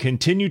 to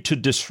continue to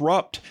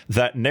disrupt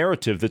that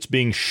narrative that's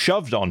being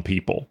shoved on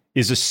people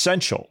is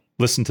essential.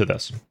 Listen to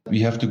this.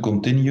 We have to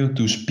continue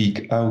to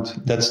speak out.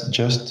 That's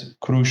just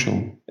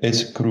crucial.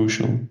 It's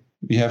crucial.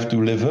 We have to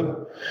live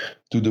up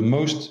to the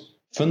most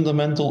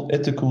fundamental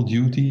ethical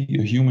duty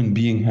a human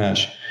being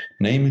has,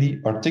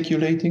 namely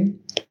articulating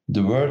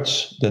the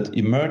words that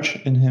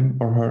emerge in him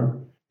or her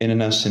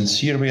in as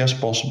sincere way as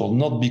possible,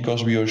 not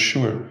because we are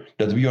sure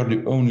that we are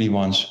the only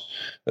ones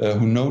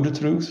who know the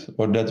truth,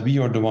 or that we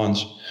are the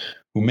ones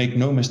who make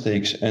no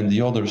mistakes and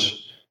the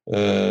others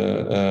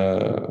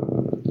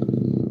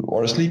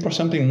are asleep or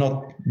something,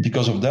 not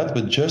because of that,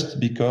 but just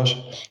because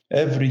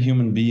every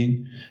human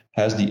being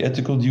has the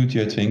ethical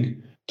duty, I think,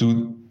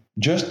 to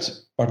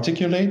just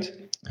articulate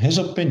his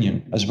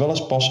opinion as well as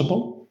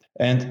possible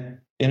and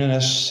in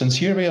as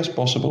sincere way as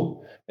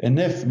possible. And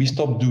if we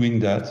stop doing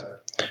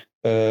that,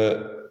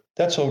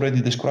 that's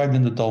already described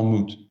in the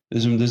Talmud.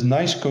 There's this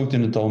nice quote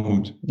in the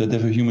Talmud that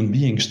if a human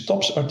being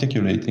stops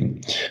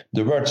articulating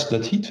the words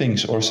that he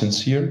thinks are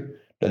sincere,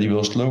 that he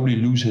will slowly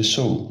lose his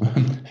soul.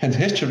 And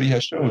history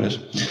has shown us.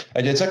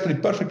 And it's actually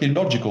perfectly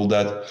logical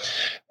that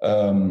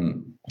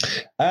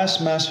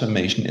as mass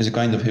formation is a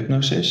kind of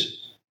hypnosis,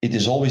 it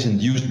is always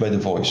induced by the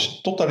voice.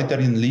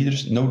 Totalitarian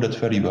leaders know that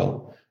very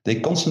well. They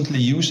constantly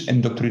use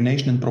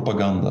indoctrination and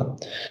propaganda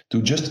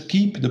to just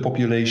keep the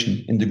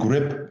population in the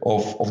grip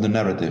of the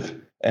narrative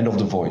and of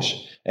the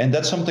voice. And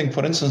that's something,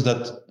 for instance,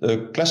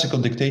 that classical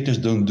dictators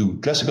don't do.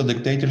 Classical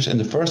dictators, in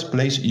the first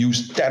place,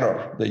 use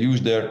terror. They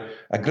use their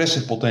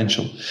aggressive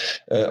potential.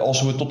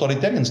 Also, a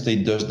totalitarian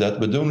state does that,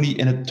 but only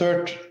in the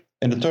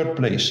third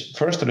place.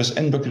 First, there is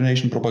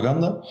indoctrination,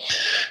 propaganda,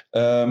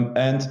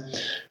 and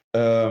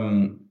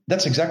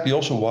that's exactly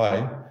also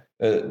why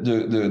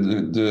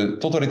the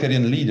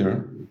totalitarian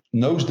leader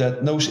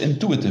knows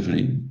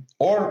intuitively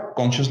or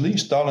consciously,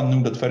 Stalin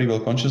knew that very well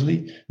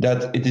consciously,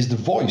 that it is the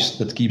voice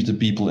that keeps the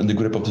people in the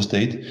grip of the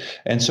state.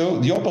 And so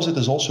the opposite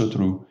is also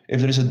true. If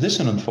there is a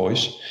dissonant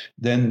voice,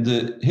 then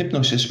the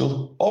hypnosis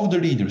of the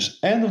leaders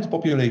and of the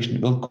population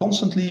will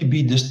constantly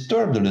be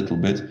disturbed a little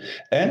bit.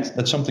 And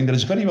that's something that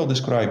is very well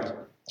described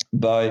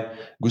by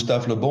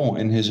Gustave Le Bon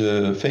in his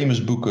famous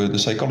book, The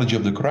Psychology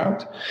of the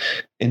Crowd.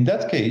 In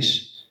that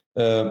case,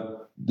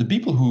 the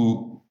people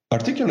who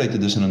articulate the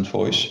dissonant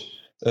voice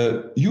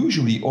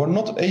usually are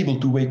not able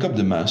to wake up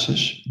the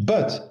masses,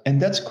 but, and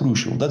that's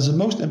crucial, that's the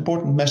most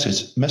important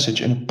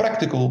message in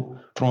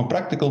from a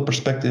practical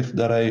perspective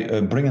that I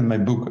bring in my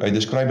book. I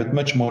describe it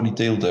much more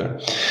detailed there.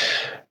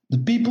 The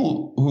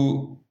people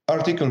who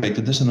articulate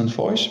the dissonant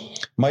voice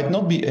might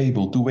not be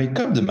able to wake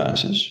up the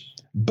masses,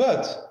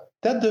 but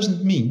that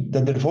doesn't mean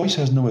that their voice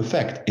has no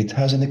effect. It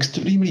has an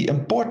extremely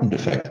important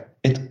effect.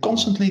 It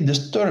constantly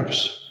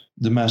disturbs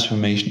the mass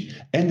formation,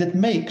 and it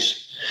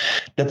makes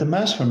that the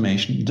mass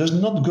formation does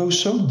not go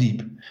so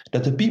deep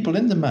that the people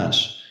in the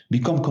mass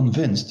become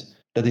convinced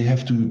that they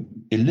have to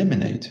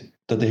eliminate,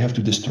 that they have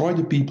to destroy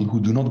the people who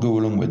do not go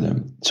along with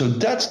them. So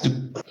that's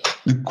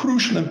the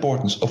crucial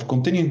importance of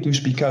continuing to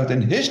speak out.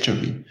 And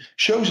history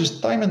shows us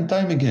time and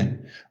time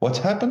again what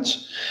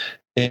happens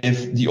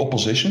if the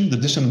opposition, the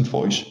dissonant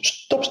voice,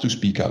 stops to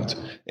speak out.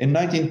 In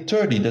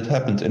 1930, that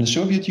happened in the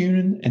Soviet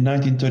Union. In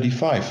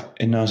 1935,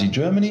 in Nazi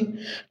Germany,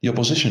 the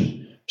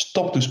opposition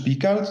stopped to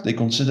speak out. They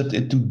considered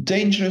it too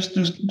dangerous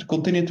to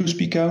continue to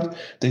speak out.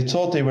 They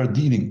thought they were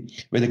dealing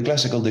with a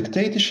classical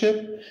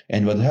dictatorship.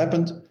 And what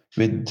happened?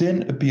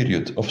 Within a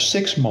period of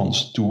 6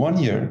 months to 1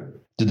 year,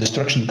 the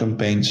destruction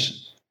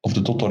campaigns of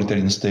the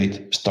totalitarian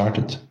state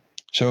started.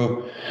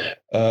 So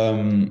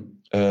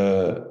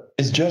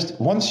it's just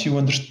once you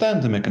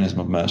understand the mechanism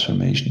of mass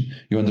formation,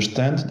 you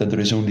understand that there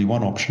is only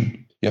one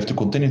option. You have to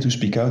continue to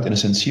speak out in a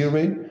sincere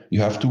way.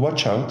 You have to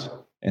watch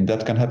out, and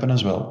that can happen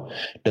as well,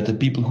 that the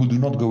people who do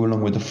not go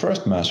along with the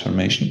first mass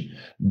formation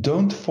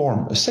don't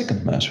form a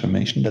second mass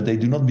formation, that they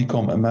do not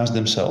become a mass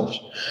themselves.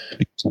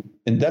 Because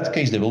in that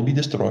case, they will be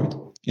destroyed,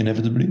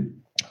 inevitably.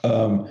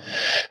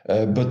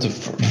 But the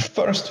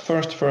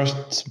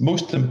first,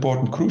 most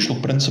important,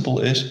 crucial principle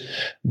is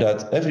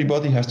that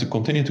everybody has to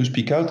continue to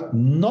speak out,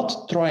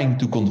 not trying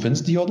to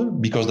convince the other,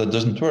 because that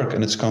doesn't work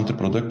and it's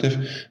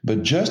counterproductive,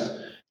 but just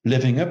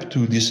living up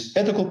to this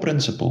ethical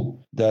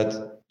principle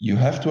that you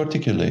have to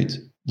articulate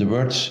the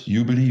words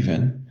you believe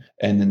in,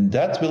 and then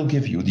that will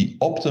give you the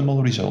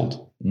optimal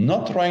result.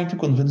 Not trying to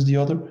convince the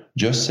other,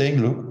 just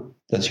saying, look,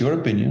 that's your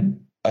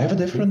opinion. I have a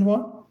different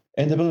one.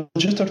 and they will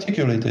just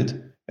articulate it,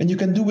 and you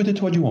can do with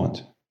it what you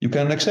want. You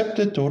can accept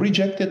it or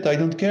reject it, I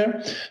don't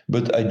care,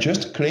 but I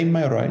just claim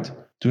my right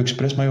to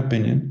express my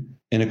opinion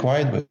in a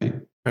quiet way.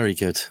 Very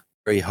good.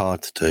 Very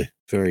hard to do.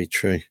 Very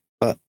true.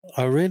 But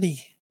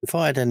if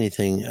I had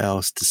anything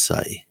else to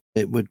say,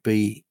 it would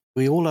be,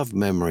 we all have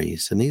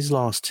memories, and these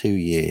last 2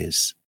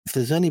 years, if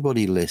there's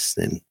anybody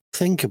listening,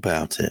 think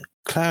about it.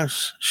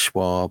 Klaus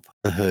Schwab,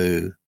 the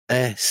WHO,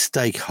 their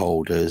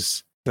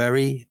stakeholders,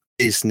 very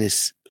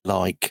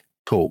business-like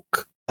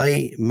talk.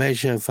 They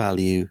measure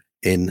value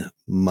in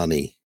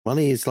money.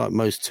 Money is like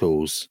most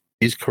tools.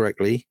 Used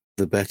correctly,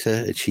 the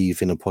better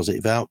achieving a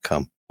positive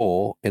outcome,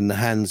 or in the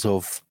hands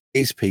of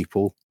these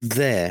people,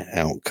 their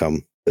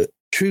outcome. But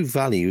true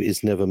value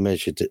is never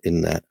measured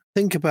in that.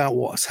 Think about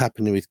what's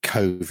happening with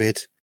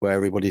COVID, where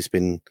everybody's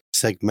been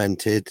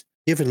segmented,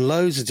 given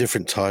loads of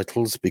different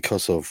titles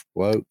because of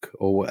woke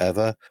or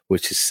whatever,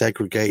 which has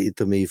segregated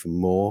them even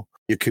more.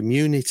 Your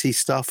community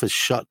stuff has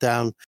shut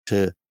down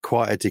to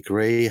quite a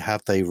degree.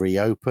 Have they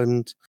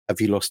reopened? Have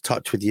you lost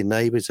touch with your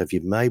neighbours? Have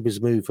your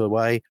neighbours moved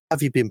away?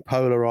 Have you been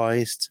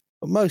polarised?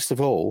 But most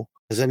of all,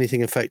 has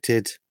anything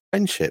affected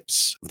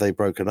friendships? Have they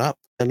broken up?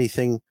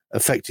 Anything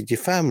affected your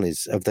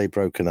families? Have they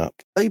broken up?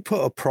 They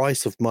put a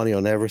price of money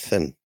on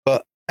everything.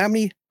 But how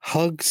many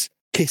hugs,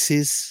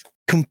 kisses,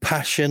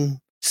 compassion,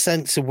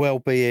 sense of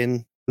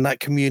well-being, and that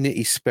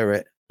community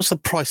spirit? What's the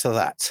price of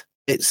that?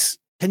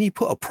 Can you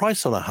put a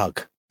price on a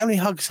hug? How many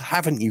hugs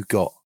haven't you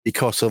got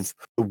because of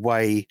the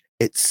way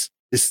this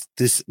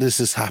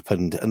has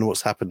happened and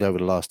what's happened over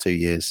the last 2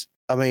 years?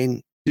 I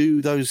mean,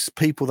 do those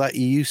people that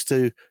you used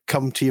to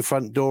come to your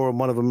front door and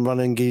one of them run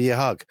and give you a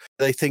hug,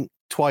 do they think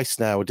twice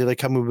now? Or do they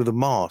come in with a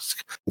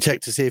mask and check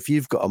to see if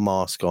you've got a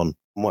mask on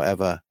and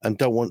whatever, and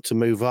don't want to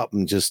move up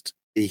and just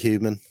be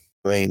human?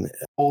 I mean,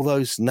 all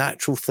those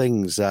natural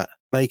things that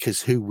make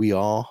us who we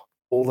are,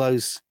 all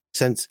those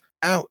sense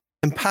out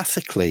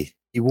empathically,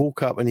 you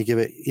walk up and you give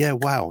it, yeah,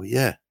 wow,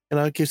 yeah.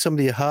 Give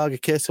somebody a hug, a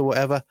kiss or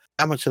whatever.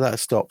 How much of that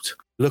has stopped?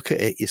 Look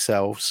at it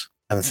yourselves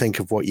and think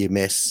of what you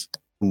miss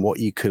and what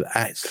you could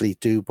actually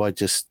do by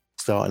just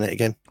starting it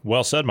again.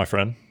 Well said, my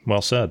friend.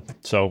 Well said.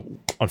 So,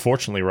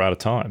 unfortunately, we're out of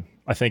time.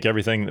 I think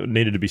everything that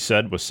needed to be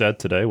said was said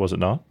today, was it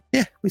not?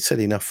 Yeah, we said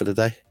enough for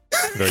today.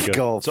 Very good.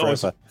 Go on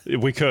forever.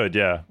 We could,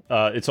 yeah.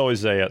 It's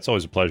always a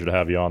pleasure to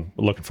have you on.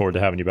 Looking forward to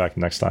having you back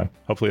next time.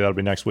 Hopefully that'll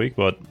be next week,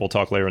 but we'll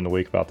talk later in the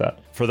week about that.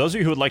 For those of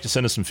you who would like to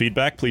send us some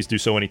feedback, please do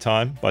so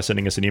anytime by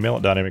sending us an email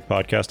at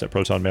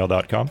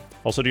dynamicpodcast@protonmail.com.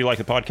 Also, do you like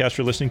the podcast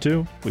you're listening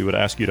to? We would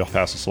ask you to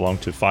pass us along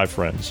to 5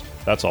 friends.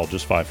 That's all,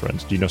 just 5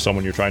 friends. Do you know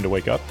someone you're trying to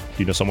wake up? Do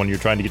you know someone you're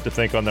trying to get to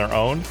think on their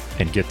own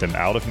and get them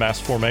out of mass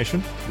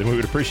formation? Then we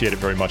would appreciate it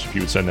very much if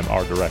you would send them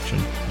our direction.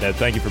 Ned,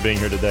 thank you for being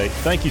here today.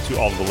 Thank you to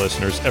all of the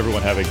listeners.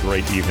 Everyone have a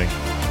great evening.